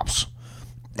Funko Pops.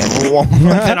 And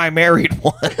then I married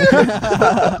one.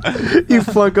 You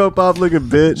Funko Pop looking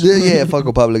bitch. yeah,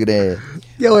 Funko Pop, look at that.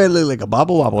 Yo, I look like a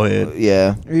bobble wobble head.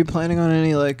 Yeah, Are you planning on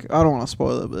any like? I don't want to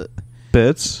spoil it, but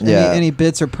Bits. Yeah. any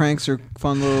bits or pranks or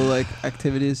fun little like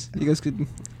activities you guys could?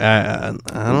 I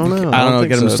don't know. I don't know.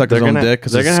 think Get him so. stuck They're his own gonna- dick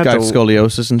because they're he's gonna got have to-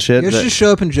 scoliosis and shit. You guys should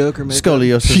show up in Joker makeup.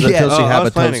 Scoliosis, Yeah. Tootsie I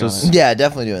was planning on habitosis. it. yeah,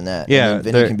 definitely doing that. Yeah, and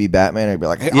then they're- Vinny can be Batman and be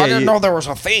like, hey, I didn't know there was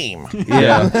a theme.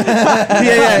 Yeah.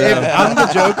 yeah. If I'm the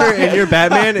Joker and you're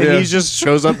Batman and Yeah. he just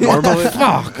shows up normally.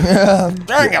 Fuck.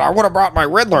 Dang it, I would have brought my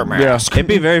Riddler mask. It'd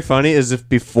be very funny as if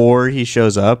before he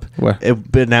shows up, What?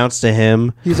 it be announced to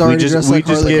him. He's already dressed like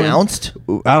Harley Quinn. announced.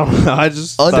 I don't know. I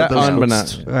just thought that was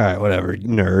Unbeknownst. all right, whatever, you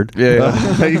nerd.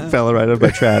 Yeah. You fell right out of my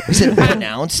trap.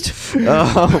 Announced.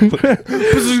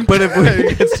 But if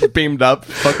we Gets beamed up.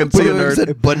 Fucking see a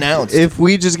nerd. Announced. if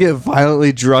we just get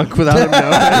violently drunk without him knowing,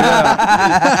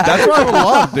 That's what I would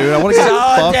love, dude. I want to get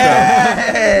fucked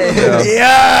up.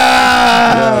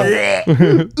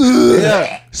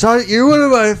 yeah. So you're one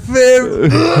of my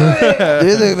favorite.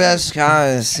 You're the best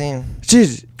guy I've seen.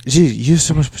 Jeez, you're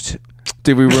so much.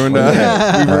 Dude, we ruined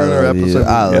our episode.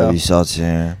 I love Yeah. you, Salty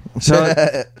Aaron. So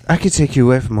I could take you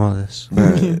away from all this.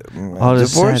 All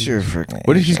this Divorce sad- your freaking.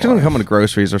 What if he's gonna come into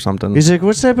groceries or something? He's like,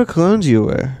 what type of cologne do you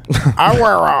wear? I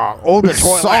wear Old the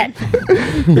Toilet.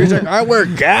 He's like, I wear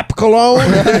Gap cologne.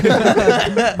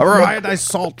 I wear iodized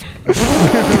salt.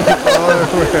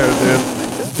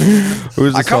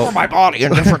 Who's I cover my body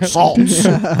in different salts.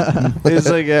 It's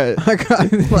like, I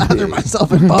got lather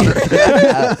myself in butter.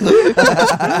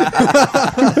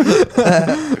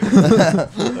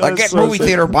 I get movie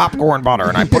theater popcorn butter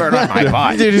and I put it on my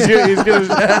butt. dude, he's gonna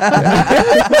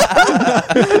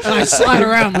And I slide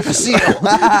around like a seal.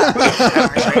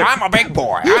 I'm a big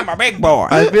boy. I'm a big boy.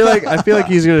 I feel like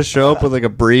he's gonna show up with like a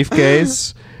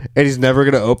briefcase, and he's never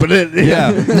gonna open it.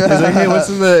 Yeah. He's like, hey, what's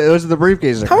in the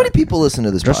briefcase? He's like, How many people listen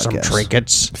to this Just some podcast?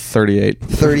 trinkets. 38.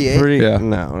 38. Yeah.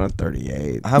 No, not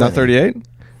 38. How Not many? 38?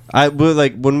 I would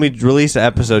like when we release the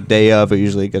episode day of, it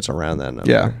usually gets around that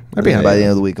number. Yeah. I'd be By happy. the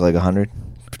end of the week, like 100.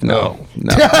 No.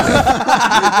 No.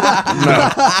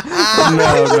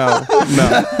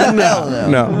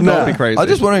 No. That'd be crazy. I'm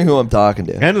just wondering who I'm talking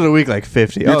to. End of the week, like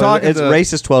 50. You're talking it's to-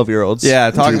 racist 12-year-olds.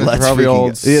 Yeah, talking Dude, to let's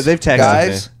 12-year-olds. freaking Yeah, they've texted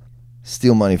Guys, me.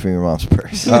 steal money from your mom's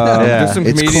purse. Yeah. There's some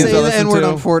It's comedians Say I the listen N-word to.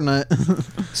 on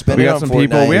Fortnite. Spend We it got on some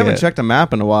people. We Fortnite. haven't checked a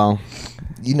map in a while.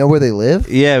 You know where they live?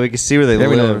 Yeah, we can see where they Yeah,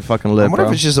 we know where they live. fucking I live, wonder bro.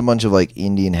 if it's just a bunch of like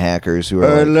Indian hackers who I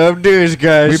are like, love these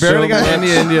guys. We barely so got much. any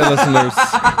India listeners.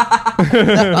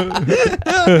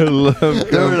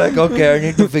 they were like, okay, I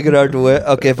need to figure out where.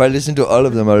 Okay, if I listen to all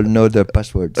of them, I'll know their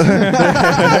passwords.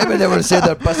 Maybe they will say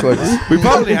their passwords. We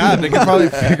probably have. They can probably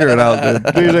figure it out,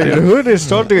 dude. He's like, who is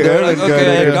talking They're like,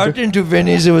 okay, I got into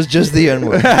Venice. It was just the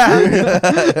N-word.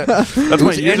 That's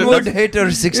my N-word username. hater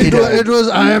It 69. was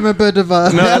I am a bit of a.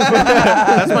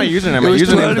 That's my username. My It was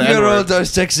username is the 12-year-olds N-word. are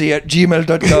sexy at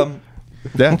gmail.com.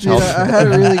 Yeah. Dude, I had a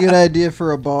really good idea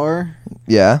for a bar.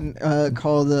 Yeah.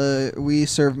 Called We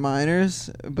Serve Minors,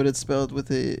 but it's spelled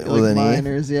with a With an E?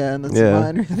 minors. Yeah, and it's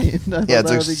minor. Yeah, it's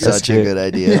like such a good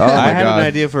idea. Oh, I had an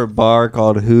idea for a bar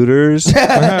called Hooters,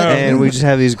 and we just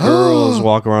have these girls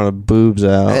walk around with boobs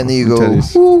out, And then you go,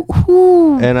 "Hoo,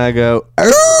 hoo." and I go,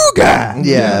 "Ooga!"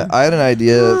 Yeah, I had an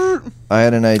idea.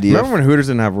 Remember when Hooters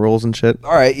didn't have rules and shit?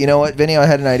 All right, you know what, Vinny? I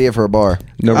had an idea for a bar.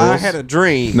 No rules. I had a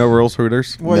dream. No rules,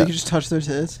 Hooters. Well, No. you can just touch their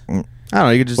tits. I don't know.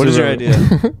 You could just. What do is your a- idea?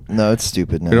 No, it's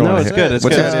stupid. You don't No, wanna it's hit- good. It's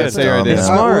What's good. your idea? It's Say your dumb, idea. man.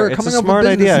 Smart. We're It's coming a up with smart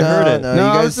idea. I business. heard it. No, No, you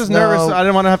I guys was just nervous. know. I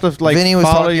didn't want to have to like Vinny was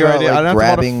follow talking your about idea. I like didn't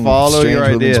grabbing have to follow strange your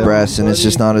women's idea. breasts, and it's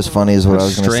just not as funny as what I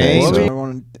was going to say. Strange?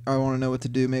 So. I want to know what to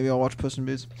do. Maybe I'll watch Puss in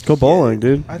Boots. Go bowling,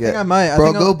 dude. I think I might. Bro,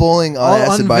 I think go bowling on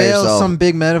I'll acid by unveil yourself. some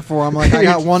big metaphor. I'm like, I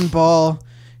got one ball,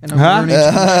 and I'm Huh? learning to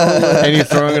control it. And you're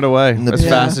throwing it away And the as pin-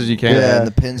 fast as you can. Yeah, and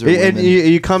the pins are And women.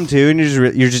 you come to, and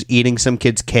you're just eating some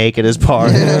kid's cake at his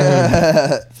party.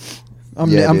 I'm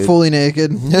dude. fully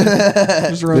naked.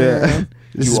 Just running around.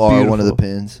 You are one of the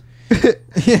pins.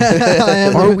 Yeah, I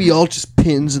am. Aren't we all just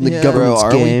pins in the Yeah. Bro, government's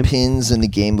are game? we pins in the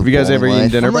game of Have you guys ever bowling eaten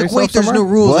life? dinner I'm by like, yourself wait, there's no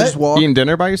somewhere? rules. What? Just walk. Eating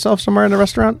dinner by yourself somewhere in a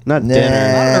restaurant? Not Nah, dinner. Not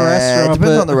in a restaurant, it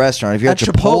depends but on the restaurant. If you're at at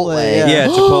Chipotle, Chipotle, yeah. Yeah,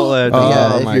 Chipotle. Oh,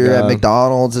 yeah, if my you're at God.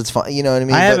 McDonald's, it's fine. You know what I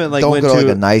mean? I But haven't like don't went go to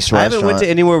like a nice I restaurant. haven't went to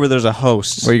anywhere where there's a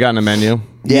host. Where you got in a menu?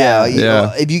 Yeah,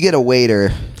 Yeah. if you get a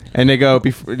waiter, And they go,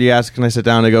 before you ask, can I sit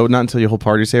down? They go, not until your whole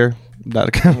party's here.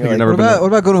 That you've like, never What been.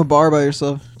 about going to a bar by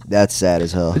yourself? that's sad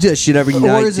as hell. Yeah, shit every Or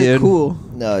night, is it dude. cool?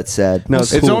 No, it's sad. No,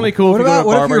 It's only cool What if you about go to a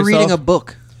what bar if by you're reading a yourself.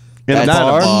 book? In a That's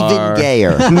bar? not a bar. Even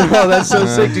gayer. No, that's so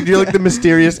sick, dude. You're like the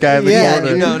mysterious guy in the Yeah,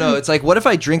 corner. no. It's like, what if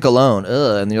I drink alone?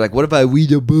 Ugh. And you're like, what if I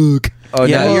read a book? Oh,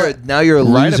 Yeah. now you're a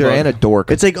Write a loser book. and a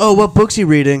dork. It's like, oh, what book's he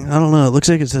reading? I don't know. It looks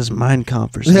like it says Mein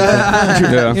Kampf or something. Yeah.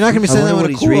 You're not gonna be saying wonder that what when a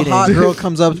he's cool reading. hot girl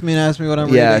comes up to me and asks me what I'm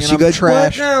yeah, reading. she and goes, I'm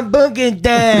trash. "What I'm booking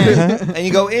down?" And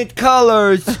you go, "It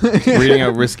colors." Reading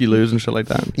out Risky Lose and shit like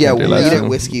that. Yeah, Can't do we that eat too. at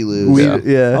Whiskey Lou's.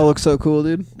 Yeah. I look so cool,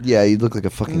 dude. Yeah, you look like a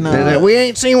fucking. No. idiot. We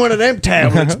ain't seen one of them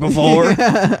tablets before.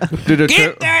 Dude,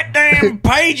 Get that damn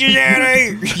pages out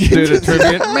of here. Dude, a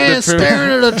trivia. Man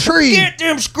staring at a tree. Get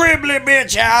them scribbly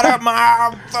bitch out of my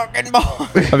fucking bar.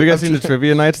 Have you guys seen the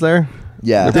trivia nights there?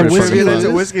 Yeah, They're for pretty sure. funny. Nights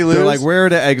at Whiskey They're Lou's? like, where are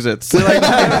the exits? They're like,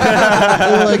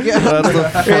 That's the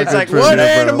fucking It's like, trivia, what bro.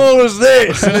 animal is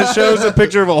this? And it shows a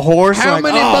picture of a horse. How like,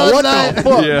 many oh, Bud what Light- the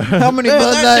fuck? Yeah. how many Bud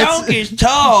That Lights? donkey's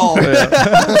tall.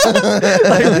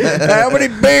 How many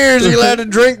beers are you allowed to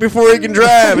drink before he can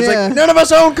drive? It's Yeah. like, none of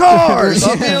us own cars.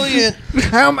 A million.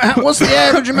 What's the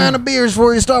average amount of beers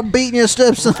before you start beating your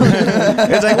stepson?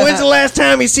 It's like, when's the last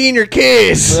time you seen your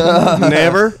kids?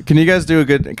 Never. Can you guys do a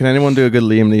good? Can anyone do a good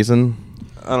Liam Neeson?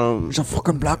 I don't. He's a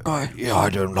fucking black guy. Yeah, I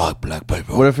don't like black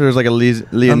people. What if there's like a Liam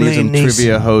Neeson Neeson.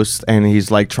 trivia host and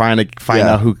he's like trying to find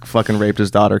Yeah. out who fucking raped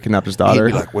his daughter, kidnapped his He'd daughter?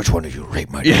 be like, which one of you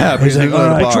raped my Yeah, but he's like, all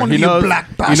right, which one of you black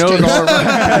he knows all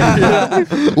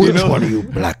the Which one of you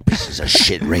black pieces of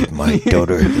shit raped my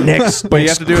daughter? Next. But you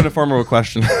have to do it in the form of a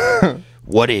question.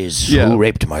 What is Yeah. who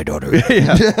raped my daughter?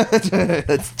 Yeah.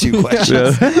 That's two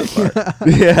questions.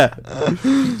 Yeah.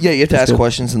 Yeah, you have to ask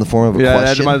questions in the form of a Yeah,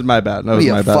 question. that was my bad. That What was are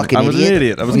you, my a bad. fucking I was an idiot?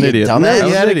 idiot. I was What an are you, idiot. dumbass? I You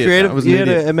was had an a idiot. creative. I was an You had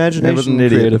idiot. an imagination. I was an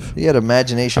idiot. creative. You had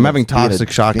imagination. I'm having of being toxic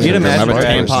a- shock being a syndrome. I have a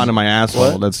Imagine tampon in my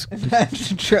asshole. What? That's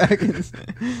Imagine Dragons.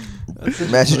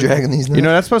 Imagine Dragon these nuts. you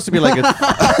know that's supposed to be like a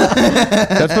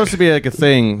that's supposed to be like a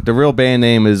thing. The real band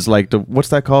name is like the what's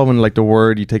that called when like the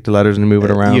word you take the letters and move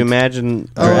it around. You imagine.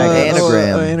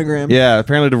 Anagram. Anagram. Yeah,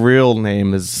 apparently the real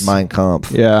name is Mein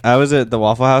Kampf. Yeah. I was at the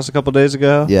Waffle House a couple days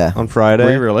ago. Yeah. On Friday.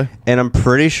 Were you really? And I'm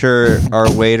pretty sure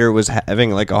our waiter was having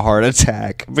like a heart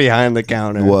attack behind the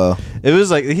counter. Whoa. It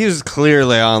was like he was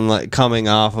clearly on like coming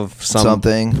off of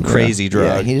Something crazy drug.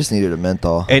 Yeah, he just needed a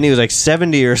menthol. And he was like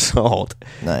 70 years old.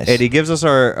 Nice. And he gives us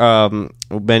our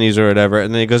menus or whatever,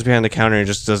 and then he goes behind the counter and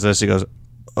just does this. He goes,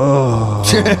 oh.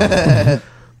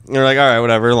 And we're like, all right,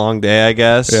 whatever, long day, I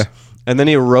guess. Yeah. And then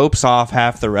he ropes off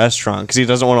half the restaurant because he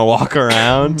doesn't want to walk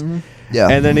around. Yeah.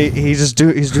 And then he's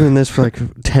doing this for like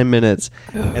 10 minutes,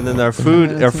 and then our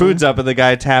food's up, and the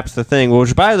guy taps the thing.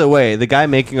 Which, by the way, the guy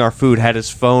making our food had his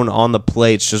phone on the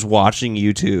plates, just watching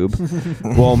YouTube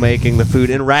while making the food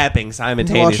and rapping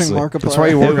simultaneously. Watching Markiplier. That's why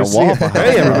you work at Waffle House.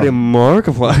 Hey everybody,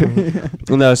 Markiplier.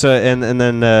 No, so and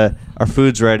then our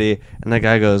food's ready, and that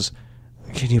guy goes,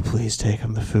 "Can you please take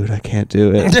him the food? I can't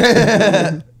do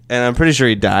it." And I'm pretty sure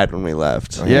he died when we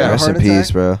left. Yeah. Rest in Heart peace,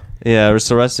 attack? bro. Yeah,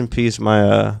 so rest in peace,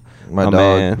 my dog.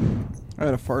 man. I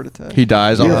had a fart attack. He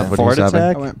dies You on had a that fart when he's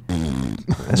attack? I went.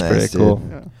 That's Nice, pretty dude. cool.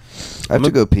 Yeah. I have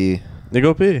to go pee. They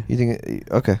go pee. You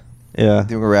think? Okay. Yeah. You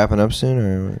think we're wrapping up soon,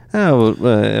 or Oh,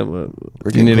 we're Do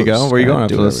you getting need to close? go? Where are you going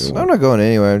Do after whatever this? you I'm not going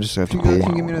anywhere. I just have to Can you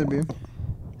pee. give me another beer?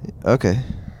 Okay.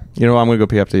 You know what? I'm gonna go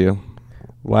pee after you.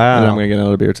 Wow. And I'm gonna get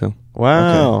another beer too.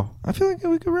 Wow. Okay. I feel like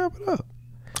we could wrap it up.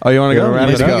 Oh, you want to go? Are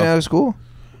you speaking out of school?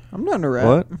 I'm not in a rap.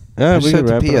 What? I Yeah, just had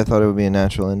to pee. I thought it would be a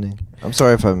natural ending. I'm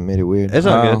sorry if I made it weird. It's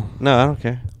all good. No, I don't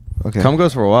care. Okay. Cum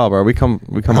goes for a while, bro. We come.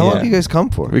 How long do you guys come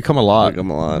for? We come a lot. We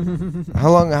come a lot. How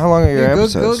long are your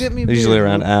episodes? Go get me beer. Usually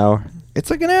around an hour. It's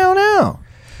like an hour now.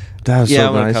 That's Yeah, so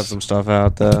I'm gonna nice. cut some stuff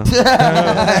out though.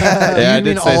 Yeah, I You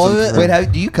did mean say all of something. it?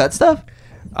 Wait, do you cut stuff?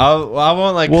 I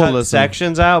won't like We'll cut listen.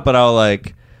 sections out, but I'll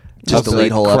like Just I'll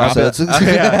delete whole crop it. episodes.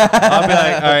 yeah. I'll be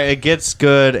like, all right, it gets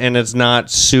good and it's not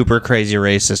super crazy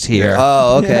racist here.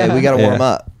 Oh, okay. Yeah. We got to warm Yeah.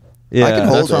 up. Yeah, I can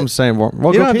hold That's what it. I'm saying. Well, You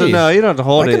go don't have to. pee. No, you don't have to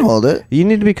hold I it. can hold it. You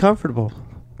need to be comfortable.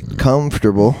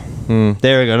 Comfortable.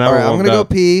 There we go. Now All we're right, I'm warmed gonna go up.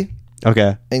 pee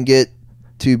Okay. and get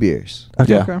 2 beers.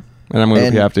 Yeah. Okay. And I'm gonna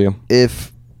And pee after you.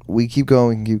 If we keep going,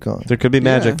 we can keep going. There could be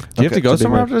magic. Do you have to Okay. go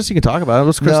somewhere after this? You can talk about it.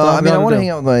 What's No, Christophe I mean I gonna want to do? hang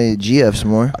out with my GF some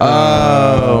more. Oh.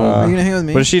 Are you gonna hang with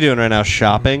me? What is she doing right now?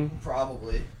 Shopping?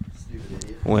 Probably. Stupid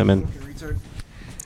idiot. Women.